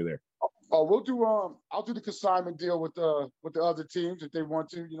opportunity there. Oh, we'll do. I'll do the consignment deal with the other teams if they want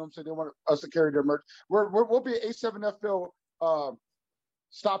to. You know what I'm saying? They want us to carry their merch. We'll be an A7FL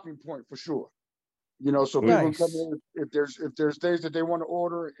stopping point for sure. You know, so people come in if there's days that they want to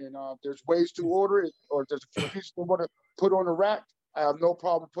order and there's ways to order it, or if there's a few pieces they want to put on the rack. I have no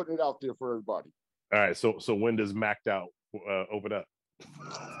problem putting it out there for everybody. All right. So when does Macked Out open up?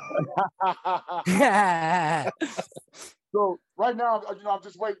 So right now, I'm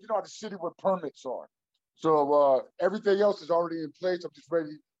just waiting. You know how the city where permits are. So everything else is already in place. I'm just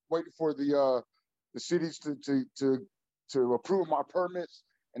waiting for the cities to approve my permits,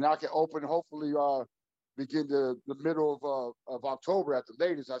 and I can open. Hopefully, begin the middle of October at the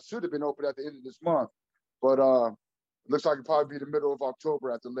latest. I should have been open at the end of this month, but looks like it'll probably be the middle of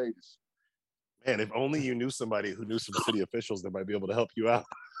October at the latest. Man, if only you knew somebody who knew some city officials that might be able to help you out.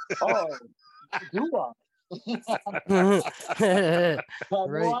 Oh, do I?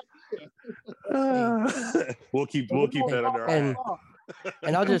 Right. We'll keep that under our And- eye.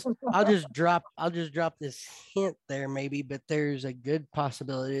 And I'll just drop this hint there maybe, but there's a good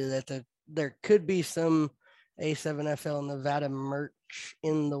possibility that there could be some A7FL Nevada merch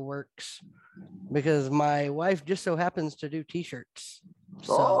in the works, because my wife just so happens to do t-shirts.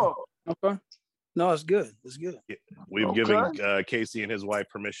 So Okay. No, it's good. It's good. We've given Casey and his wife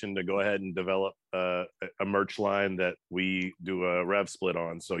permission to go ahead and develop a merch line that we do a rev split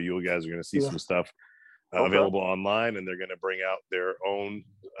on. So you guys are going to see some stuff available online, and they're going to bring out their own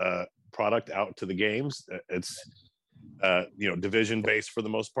product out to the games. It's division based for the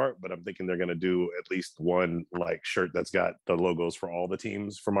most part, but I'm thinking they're going to do at least one like shirt that's got the logos for all the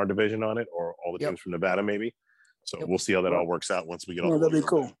teams from our division on it, or all the teams from Nevada maybe. So we'll see how that all works out once we get all. That'd be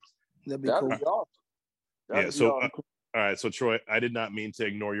cool. That'd be cool. Awesome. All right. So Troy, I did not mean to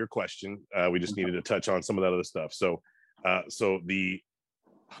ignore your question. We just needed to touch on some of that other stuff. So the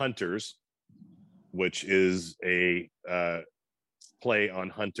Hunters, which is a play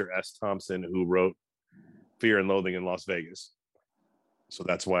on Hunter S. Thompson, who wrote Fear and Loathing in Las Vegas. So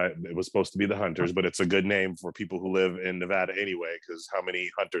that's why it was supposed to be the Hunters, but it's a good name for people who live in Nevada anyway, because how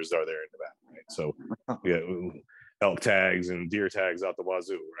many hunters are there in Nevada, right? So elk tags and deer tags out the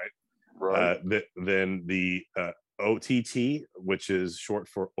wazoo, right? Then the OTT, which is short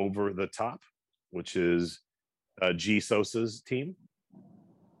for Over the Top, which is G Sosa's team.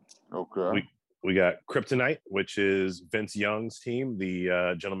 Okay. We got Kryptonite, which is Vince Young's team,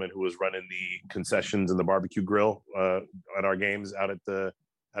 the gentleman who was running the concessions and the barbecue grill at our games out of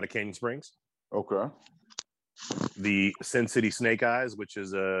Canyon Springs. Okay. The Sin City Snake Eyes, which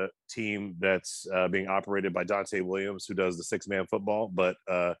is a team that's being operated by Dante Williams, who does the 6-man football, but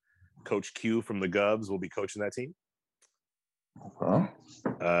Coach Q from the Govs will be coaching that team. Okay.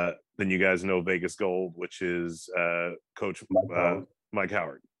 Then you guys know Vegas Gold, which is Coach Mike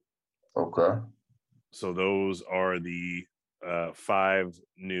Howard. Okay. So those are the 5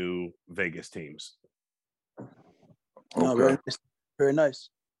 new Vegas teams. No, very nice. Very nice.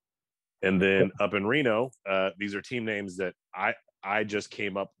 And then up in Reno, these are team names that I just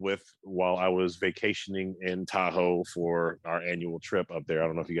came up with while I was vacationing in Tahoe for our annual trip up there. I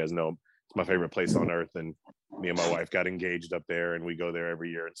don't know if you guys know, it's my favorite place on earth, and me and my wife got engaged up there, and we go there every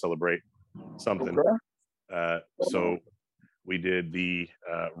year and celebrate something. Okay. So we did the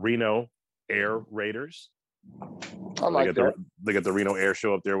Reno Air Raiders. I like that. They got the Reno Air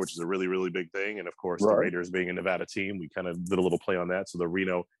Show up there, which is a really, really big thing. And of course, the Raiders being a Nevada team, we kind of did a little play on that. So the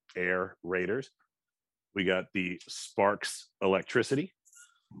Reno Air Raiders. We got the Sparks Electricity.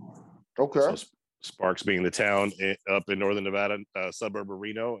 Okay. So Sparks being the town up in northern Nevada, suburb of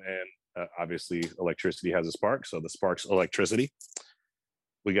Reno, and obviously electricity has a spark. So the Sparks Electricity.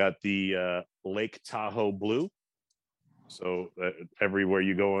 We got the Lake Tahoe Blue. So everywhere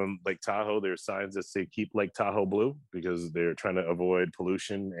you go in Lake Tahoe, there's signs that say keep Lake Tahoe blue, because they're trying to avoid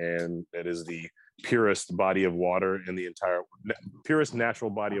pollution, and it is the purest body of water in the purest natural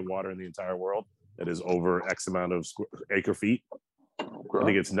body of water in the entire world. That is over X amount of acre feet. I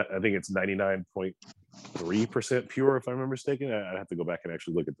think it's 99.3% pure, if I'm mistaken. I have to go back and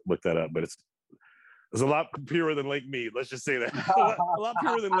actually look that up, but it's a lot purer than Lake Mead. Let's just say that. a lot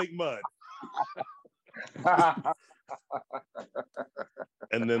purer than Lake Mud.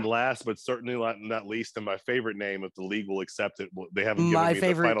 And then last but certainly not least, and my favorite name, if the league will accept it, they haven't given me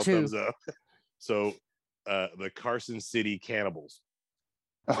the final thumbs up. So the Carson City Cannibals.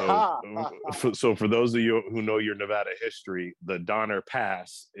 So for those of you who know your Nevada history, the Donner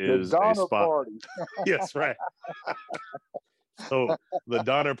Pass is a spot. Party. Yes, right. So the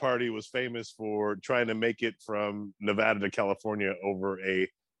Donner Party was famous for trying to make it from Nevada to California over a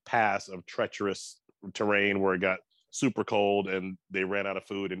pass of treacherous terrain where it got super cold and they ran out of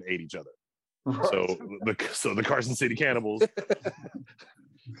food and ate each other. Right. So the Carson City Cannibals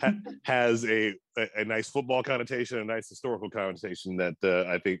has a nice football connotation, a nice historical connotation that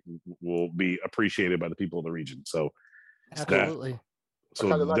I think will be appreciated by the people of the region. So absolutely.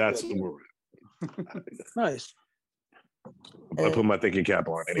 That's where we're at. Nice. I put my thinking cap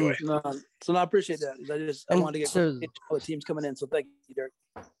on anyway. So I appreciate that. I wanted to get all the teams coming in. So thank you, Derek.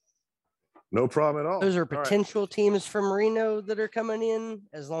 No problem at all. Those are potential teams from Reno that are coming in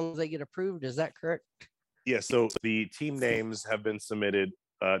as long as they get approved. Is that correct? Yeah. So the team names have been submitted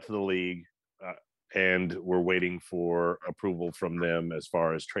to the league, and we're waiting for approval from them as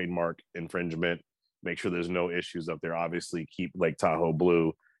far as trademark infringement. Make sure there's no issues up there. Obviously, keep Lake Tahoe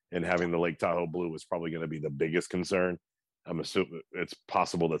blue, and having the Lake Tahoe blue is probably going to be the biggest concern. I'm assuming it's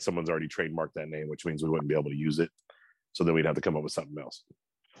possible that someone's already trademarked that name, which means we wouldn't be able to use it. So then we'd have to come up with something else.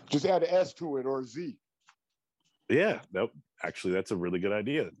 Just add an S to it or a Z. Yeah, nope. Actually, that's a really good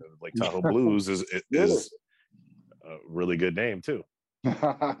idea. Lake Tahoe Blues is a really good name too.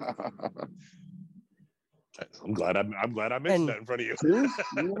 I'm glad I mentioned that in front of you. You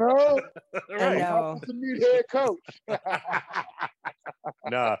know, right. Now, to meet head coach.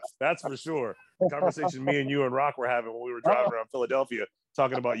 Nah, that's for sure. The conversation me and you and Rock were having when we were driving around Philadelphia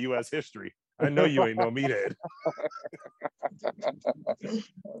talking about U.S. history. I know you ain't no meathead.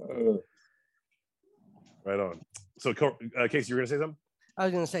 Right on. So, Casey, you were going to say something? I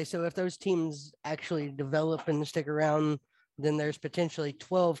was going to say, so if those teams actually develop and stick around, then there's potentially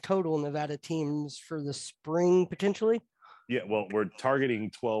 12 total Nevada teams for the spring, potentially? Yeah, well, we're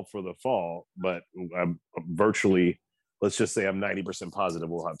targeting 12 for the fall, but I'm virtually, let's just say I'm 90% positive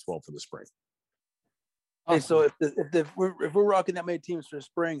we'll have 12 for the spring. Hey, so if we're rocking that many teams for the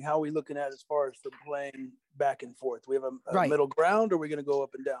spring, how are we looking at as far as for playing back and forth? We have a middle ground, or are we going to go up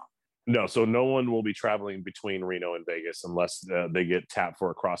and down? No, so no one will be traveling between Reno and Vegas unless they get tapped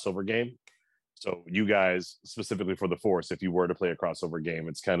for a crossover game. So you guys, specifically for the Force, if you were to play a crossover game,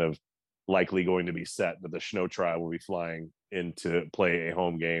 it's kind of likely going to be set that the Snow Tribe will be flying in to play a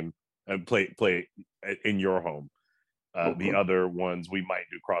home game and play in your home. The other ones, we might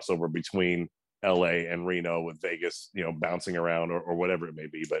do crossover between LA and Reno with Vegas, bouncing around or whatever it may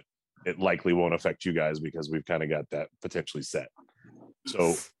be, but it likely won't affect you guys because we've kind of got that potentially set.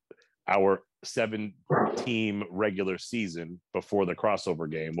 So our 7-team regular season before the crossover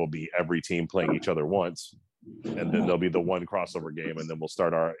game will be every team playing each other once, and then there'll be the one crossover game, and then we'll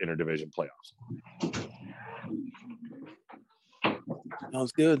start our interdivision playoffs.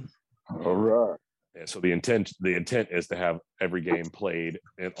 Sounds good. All right. And so the intent is to have every game played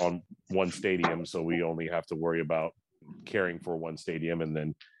on one stadium, so we only have to worry about caring for one stadium, and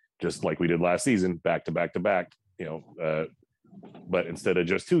then just like we did last season, back to back to back. But instead of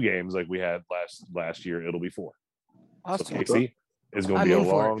just 2 games like we had last year, it'll be 4. Awesome. So Casey, it's going to be a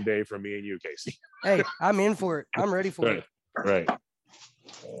long day for me and you, Casey. Hey, I'm in for it. I'm ready for it. Right.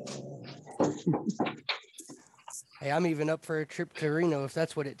 Hey, I'm even up for a trip to Reno if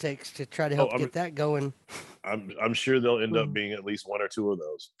that's what it takes to try to help get that going. I'm sure they'll end up being at least 1 or 2 of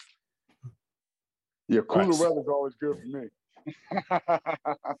those. Yeah, cooler weather's always good for me.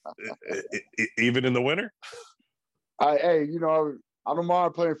 Even in the winter? I don't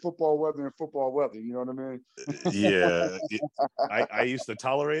mind playing football weather and football weather. You know what I mean? Yeah. I used to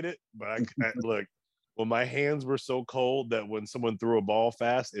tolerate it, but I look, when my hands were so cold that when someone threw a ball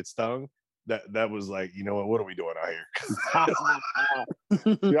fast, it stung. That was like, what are we doing out here?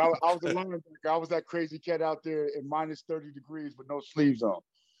 Yeah, I was alone. I was that crazy cat out there in minus 30 degrees with no sleeves on.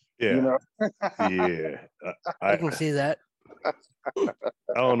 Yeah. Yeah. I can see that. I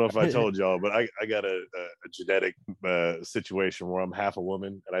don't know if I told y'all, but I got a genetic situation where I'm half a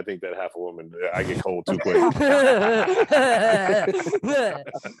woman, and I think that half a woman, I get cold too quick.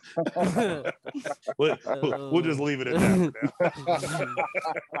 We'll just leave it at that for now.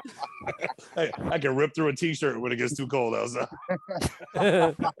 Hey, I can rip through a t-shirt when it gets too cold outside.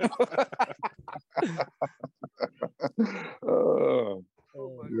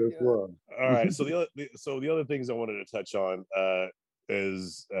 All right. So the other things I wanted to touch on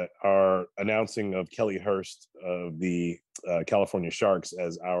is our announcing of Kelly Hurst of the California Sharks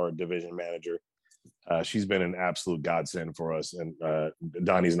as our division manager. She's been an absolute godsend for us, and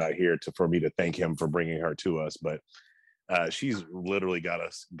Donnie's not here for me to thank him for bringing her to us, but she's literally got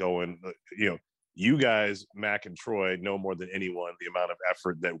us going. You guys, Mac and Troy, know more than anyone the amount of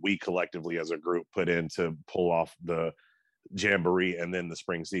effort that we collectively as a group put in to pull off the Jamboree and then the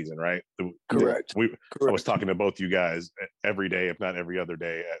spring season, right? Correct. I was talking to both you guys every day, if not every other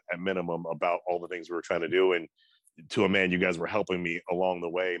day at minimum, about all the things we were trying to do, and to a man, you guys were helping me along the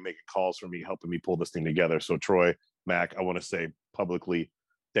way, making calls for me, helping me pull this thing together. So Troy, Mac, I want to say publicly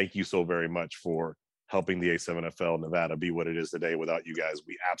thank you so very much for helping the A7FL Nevada be what it is today. Without you guys,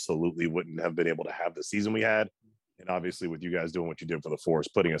 we absolutely wouldn't have been able to have the season we had, and obviously with you guys doing what you did for the Force,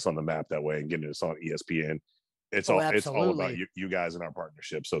 putting us on the map that way and getting us on ESPN, it's all about you guys and our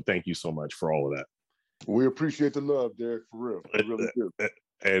partnership. So thank you so much for all of that. We appreciate the love, Derek, for real. We really do.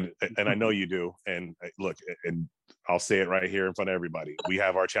 And I know you do. And look, and I'll say it right here in front of everybody. We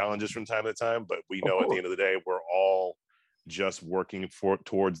have our challenges from time to time, but we know at the end of the day, we're all just working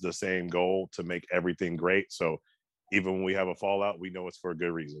towards the same goal to make everything great. So even when we have a fallout, we know it's for a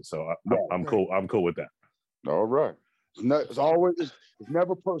good reason. So I'm cool. I'm cool with that. All right. It's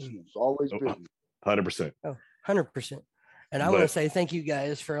never personal. It's always business. 100%. Oh, 100%. And I want to say thank you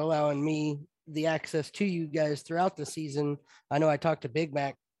guys for allowing me the access to you guys throughout the season. I know I talked to Big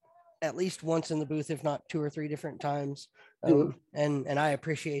Mac at least once in the booth, if not 2 or 3 different times. And I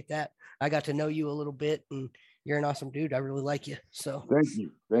appreciate that. I got to know you a little bit, and you're an awesome dude. I really like you. So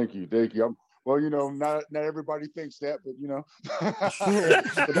thank you. Well, not everybody thinks that, but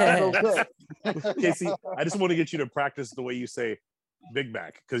but okay. Casey, I just want to get you to practice the way you say Big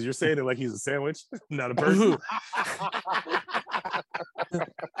Mac, because you're saying it like he's a sandwich, not a person.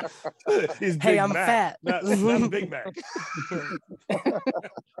 Hey, I'm Mac, fat. not Big Mac.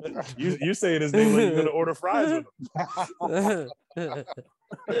 You saying his name like you're gonna order fries with him.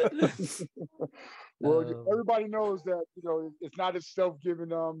 Well, everybody knows that it's not a self-given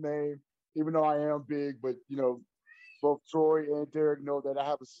name, even though I am big. But both Troy and Derek know that I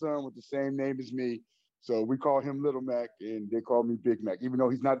have a son with the same name as me. So we call him Little Mac, and they call me Big Mac, even though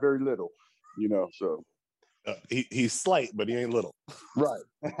he's not very little, So he's slight, but he ain't little. Right.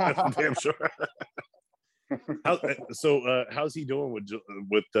 Damn sure. How's he doing with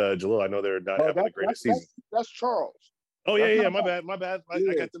Jalil? I know they're not having the greatest season. That's Charles. Oh yeah. My bad. I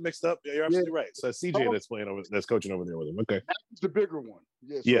got them mixed up. Yeah, you're absolutely right. So that's CJ that's coaching over there with him. Okay. Max the bigger one.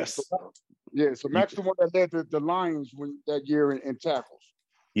 Yes. So Max the one that led the Lions that year in tackles.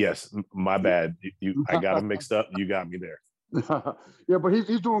 Yes, my bad. I got them mixed up. You got me there. Yeah, but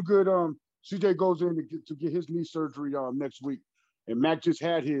he's doing good. CJ goes in to get his knee surgery next week, and Mac just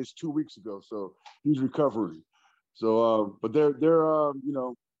had his 2 weeks ago, so he's recovering. So, but they're I'm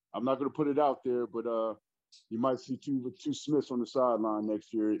not going to put it out there, but you might see two Smiths on the sideline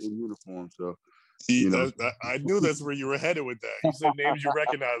next year in uniform. So. I knew that's where you were headed with that. You said names you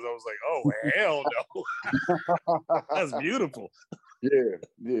recognize. I was like, oh hell no. That's beautiful.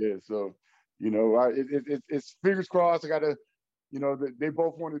 Yeah. So, it's fingers crossed. I gotta, they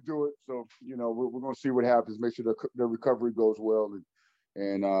both want to do it. So, we're gonna see what happens. Make sure the recovery goes well,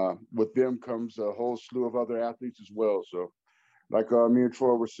 and with them comes a whole slew of other athletes as well. So, like me and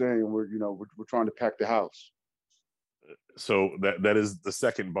Troy were saying, we're trying to pack the house. So that is the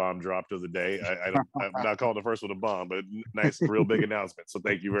second bomb dropped of the day. I'm not calling the first one a bomb, but nice, real big announcement. So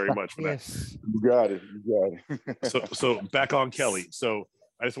thank you very much for that. You got it. So back on Kelly. So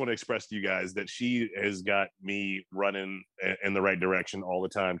I just want to express to you guys that she has got me running in the right direction all the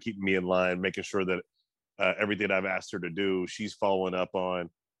time, keeping me in line, making sure that everything I've asked her to do, she's following up on,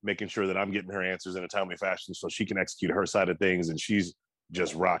 making sure that I'm getting her answers in a timely fashion so she can execute her side of things, and she's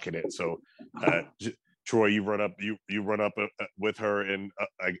just rocking it. So Troy, you run up with her, and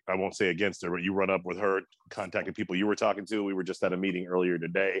I won't say against her, but you run up with her, contacting people you were talking to. We were just at a meeting earlier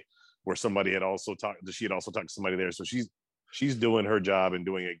today where somebody had also talked. She had also talked to somebody there, so she's doing her job and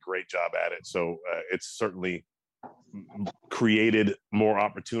doing a great job at it. So it's certainly created more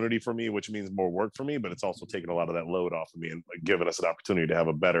opportunity for me, which means more work for me, but it's also taken a lot of that load off of me and given us an opportunity to have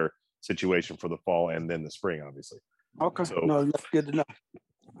a better situation for the fall and then the spring, obviously. Okay, no, that's good to know.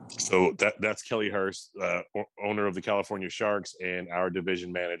 So that's Kelly Hurst, owner of the California Sharks and our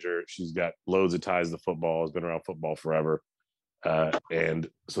division manager. She's got loads of ties to football, has been around football forever. And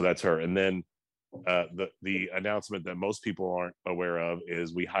so that's her. And then the announcement that most people aren't aware of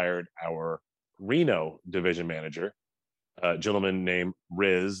is we hired our Reno division manager, a gentleman named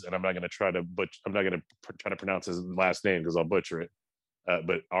Riz, and I'm not going to try to pronounce his last name because I'll butcher it.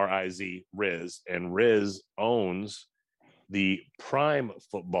 But R-I-Z, Riz, and Riz owns the Prime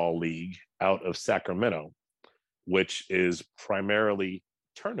Football League out of Sacramento, which is primarily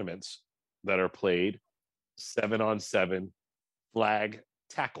tournaments that are played 7-on-7 flag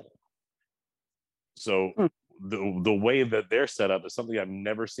tackle. So the way that they're set up is something I've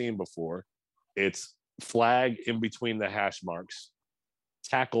never seen before. It's flag in between the hash marks,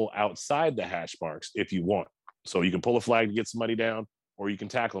 tackle outside the hash marks if you want. So you can pull a flag to get somebody down, or you can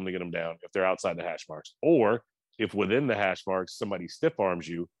tackle them to get them down if they're outside the hash marks. Or if within the hash marks somebody stiff arms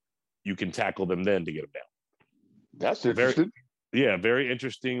you, you can tackle them then to get them down. That's interesting. Very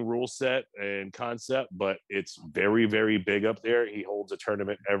interesting rule set and concept, but it's very, very big up there. He holds a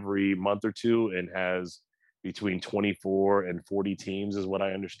tournament every month or two and has between 24 and 40 teams is what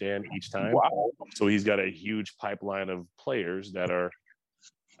I understand each time. Wow. So he's got a huge pipeline of players that are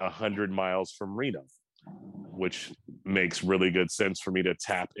 100 miles from Reno. which makes really good sense for me to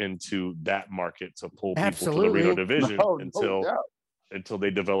tap into that market to pull people Absolutely. to the Reno division No doubt. until they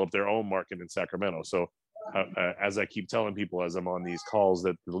develop their own market in Sacramento. So as I keep telling people as I'm on these calls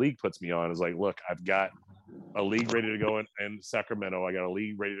that the league puts me on, is like, look, I've got a league ready to go in Sacramento. I got a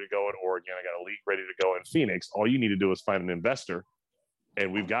league ready to go in Oregon. I got a league ready to go in Phoenix. All you need to do is find an investor,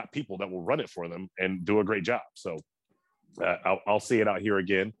 and we've got people that will run it for them and do a great job. So I'll say it out here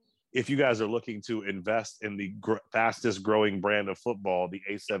again. If you guys are looking to invest in the fastest growing brand of football, the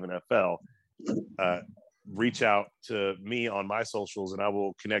A7FL, reach out to me on my socials and I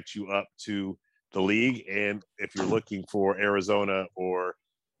will connect you up to the league. And if you're looking for Arizona or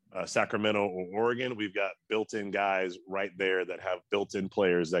Sacramento or Oregon, we've got built-in guys right there that have built-in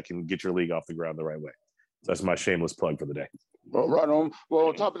players that can get your league off the ground the right way. So that's my shameless plug for the day. Well, right on. Well,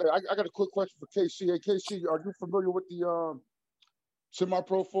 on top of that, I got a quick question for KC. Hey, KC, are you familiar with the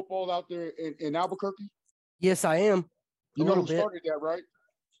semi-pro football out there in Albuquerque? Yes, I am. You know who started that, right?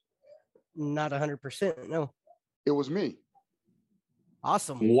 Not 100%. No. It was me.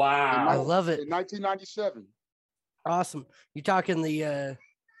 Awesome. Wow. I love it. In 1997. Awesome. You talking the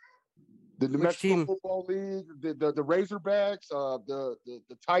New Mexico Football League, the Razorbacks,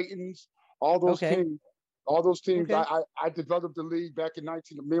 the Titans, all those teams. All those teams. Okay. I developed the league back in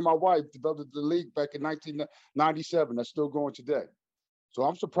me and my wife developed the league back in 1997. That's still going today. So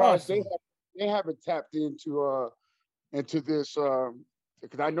I'm surprised they haven't tapped into this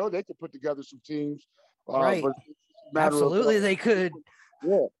because I know they could put together some teams. Right. But Absolutely, they could.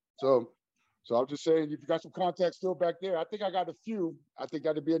 Yeah. So I'm just saying, if you got some contacts still back there, I think I got a few. I think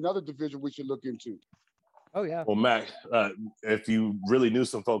that'd be another division we should look into. Oh, yeah. Well, Mac, if you really knew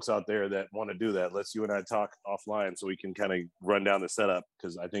some folks out there that want to do that, let's you and I talk offline so we can kind of run down the setup,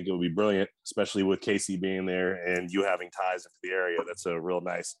 because I think it would be brilliant, especially with Casey being there and you having ties into the area. That's a real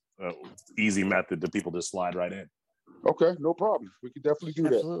nice, easy method that people just slide right in. Okay, no problem. We could definitely do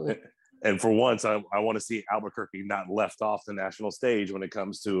Absolutely. that. And for once, I want to see Albuquerque not left off the national stage when it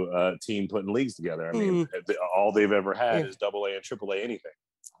comes to a team putting leagues together. I mean, all they've ever had is AA and AAA anything.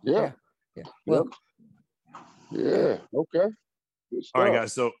 Yeah. Well, yeah. Okay. All right,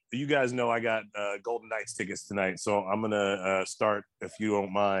 guys. So you guys know I got Golden Knights tickets tonight. So I'm going to start, if you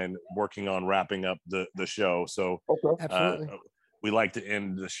don't mind, working on wrapping up the show. So absolutely. We like to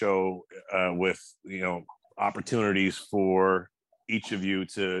end the show with, opportunities for each of you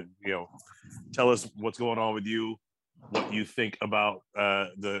to, tell us what's going on with you, what you think about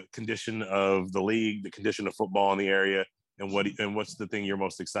the condition of the league, the condition of football in the area, and what's the thing you're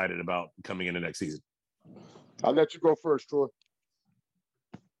most excited about coming into next season. I'll let you go first, Troy.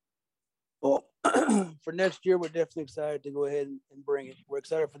 Well, for next year, we're definitely excited to go ahead and bring it. We're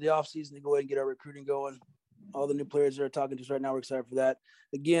excited for the offseason to go ahead and get our recruiting going. All the new players that are talking to us right now, we're excited for that.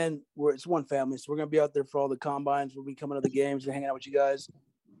 Again, it's one family, so we're going to be out there for all the combines. We'll be coming to the games and hanging out with you guys,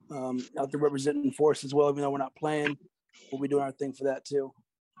 out there representing Force as well, even though we're not playing. We'll be doing our thing for that too.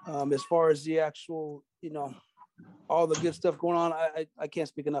 As far as the actual, all the good stuff going on, I can't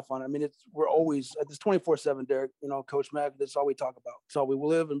speak enough on it. I mean, we're always – it's 24/7, Derek. Coach Mack, that's all we talk about. It's all we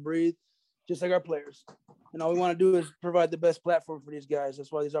live and breathe, just like our players. And all we want to do is provide the best platform for these guys. That's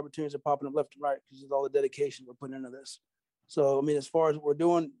why these opportunities are popping up left and right, because of all the dedication we're putting into this. So, I mean, as far as what we're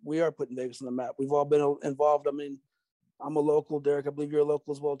doing, we are putting Vegas on the map. We've all been involved. I mean, I'm a local, Derek. I believe you're a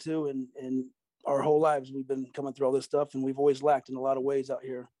local as well, too. And our whole lives, we've been coming through all this stuff, and we've always lacked in a lot of ways out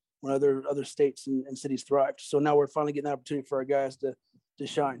here when other states and cities thrived. So now we're finally getting an opportunity for our guys to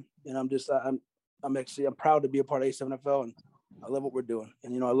shine. And I'm proud to be a part of A7FL, and I love what we're doing.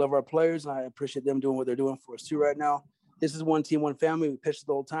 And, I love our players, and I appreciate them doing what they're doing for us too right now. This is one team, one family. We pitch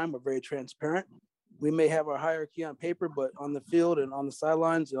the whole time. We're very transparent. We may have our hierarchy on paper, but on the field and on the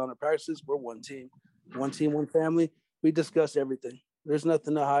sidelines and on the practices, we're one team, one family. We discuss everything. There's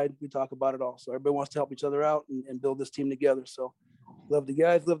nothing to hide. We talk about it all. So everybody wants to help each other out and build this team together. So love the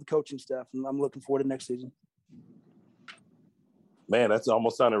guys, love the coaching staff, and I'm looking forward to next season. Man, that's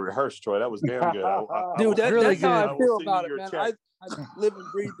almost sounded rehearsed, Troy. That was damn good. Dude, that's really how good. I feel about it, man. I live and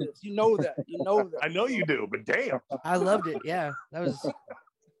breathe this. You know that. I know you do, but damn. I loved it. Yeah, that was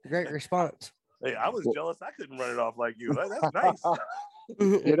a great response. Hey, I was jealous. I couldn't run it off like you. That's nice.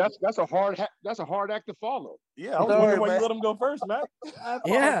 Yeah, that's a hard act to follow. Yeah, I was wondering why you let him go first, Matt. I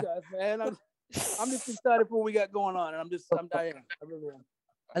apologize, man. I'm just excited for what we got going on, and I really am.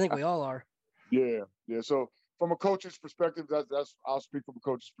 I think we all are. Yeah. So from a coach's perspective, that's I'll speak from a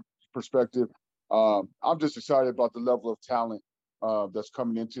coach's perspective. I'm just excited about the level of talent that's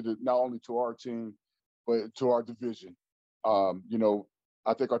coming into not only to our team, but to our division.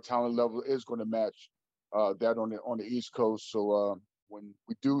 I think our talent level is going to match that on the East Coast. So when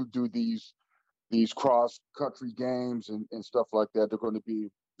we do these these cross-country games and stuff like that. They're going to be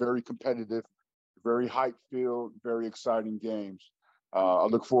very competitive, very hype-filled, very exciting games. I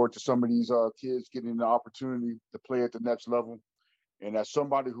look forward to some of these kids getting the opportunity to play at the next level. And as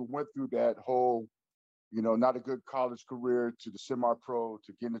somebody who went through that whole, not a good college career to the semi-pro,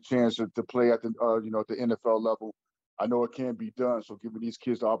 to getting a chance to play at the, at the NFL level, I know it can be done. So giving these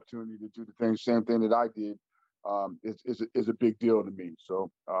kids the opportunity to do the same thing that I did, is a big deal to me.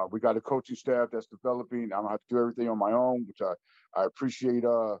 So we got a coaching staff that's developing. I don't have to do everything on my own, which I appreciate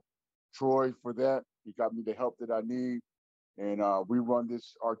Troy for that. He got me the help that I need. And we run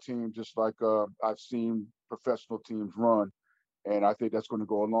our team just like I've seen professional teams run. And I think that's going to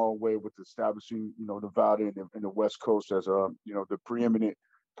go a long way with establishing, Nevada and the West Coast as the preeminent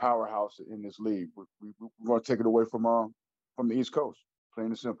powerhouse in this league. We're going to take it away from the East Coast, plain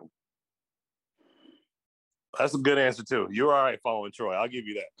and simple. That's a good answer too. You're all right following Troy. I'll give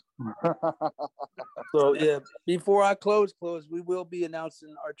you that. So yeah, before I close, we will be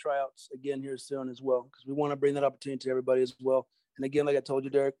announcing our tryouts again here soon as well, because we want to bring that opportunity to everybody as well. And again, like I told you,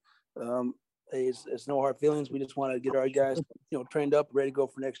 Derek, it's no hard feelings. We just want to get our guys, trained up, ready to go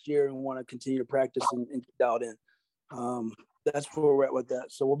for next year, and we want to continue to practice and get dialed in. That's where we're at with that.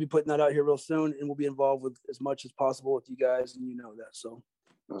 So we'll be putting that out here real soon, and we'll be involved with as much as possible with you guys, and that. So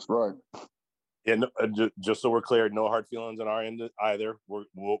that's right. Yeah, just so we're clear, no hard feelings on our end either.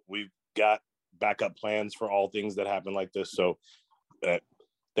 We've got backup plans for all things that happen like this. So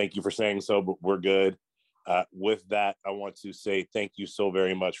thank you for saying so, but we're good. With that, I want to say thank you so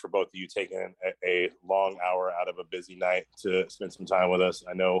very much for both of you taking a long hour out of a busy night to spend some time with us.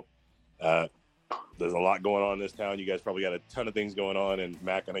 I know there's a lot going on in this town. You guys probably got a ton of things going on. And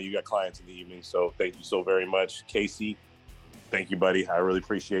Mac, I know you got clients in the evening. So thank you so very much. Casey, thank you, buddy. I really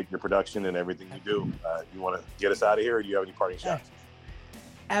appreciate your production and everything you do. You want to get us out of here, or do you have any parting shots?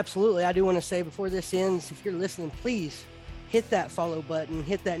 Absolutely. I do want to say before this ends, if you're listening, please hit that follow button,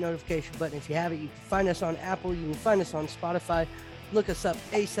 hit that notification button. If you have it, you can find us on Apple. You can find us on Spotify. Look us up,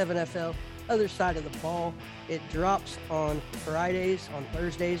 A7FL, Other Side of the Ball. It drops on Fridays, on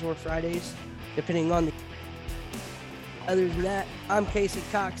Thursdays or Fridays, depending on the... Other than that, I'm Casey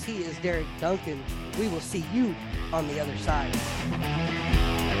Cox. He is Derek Duncan. We will see you on the other side.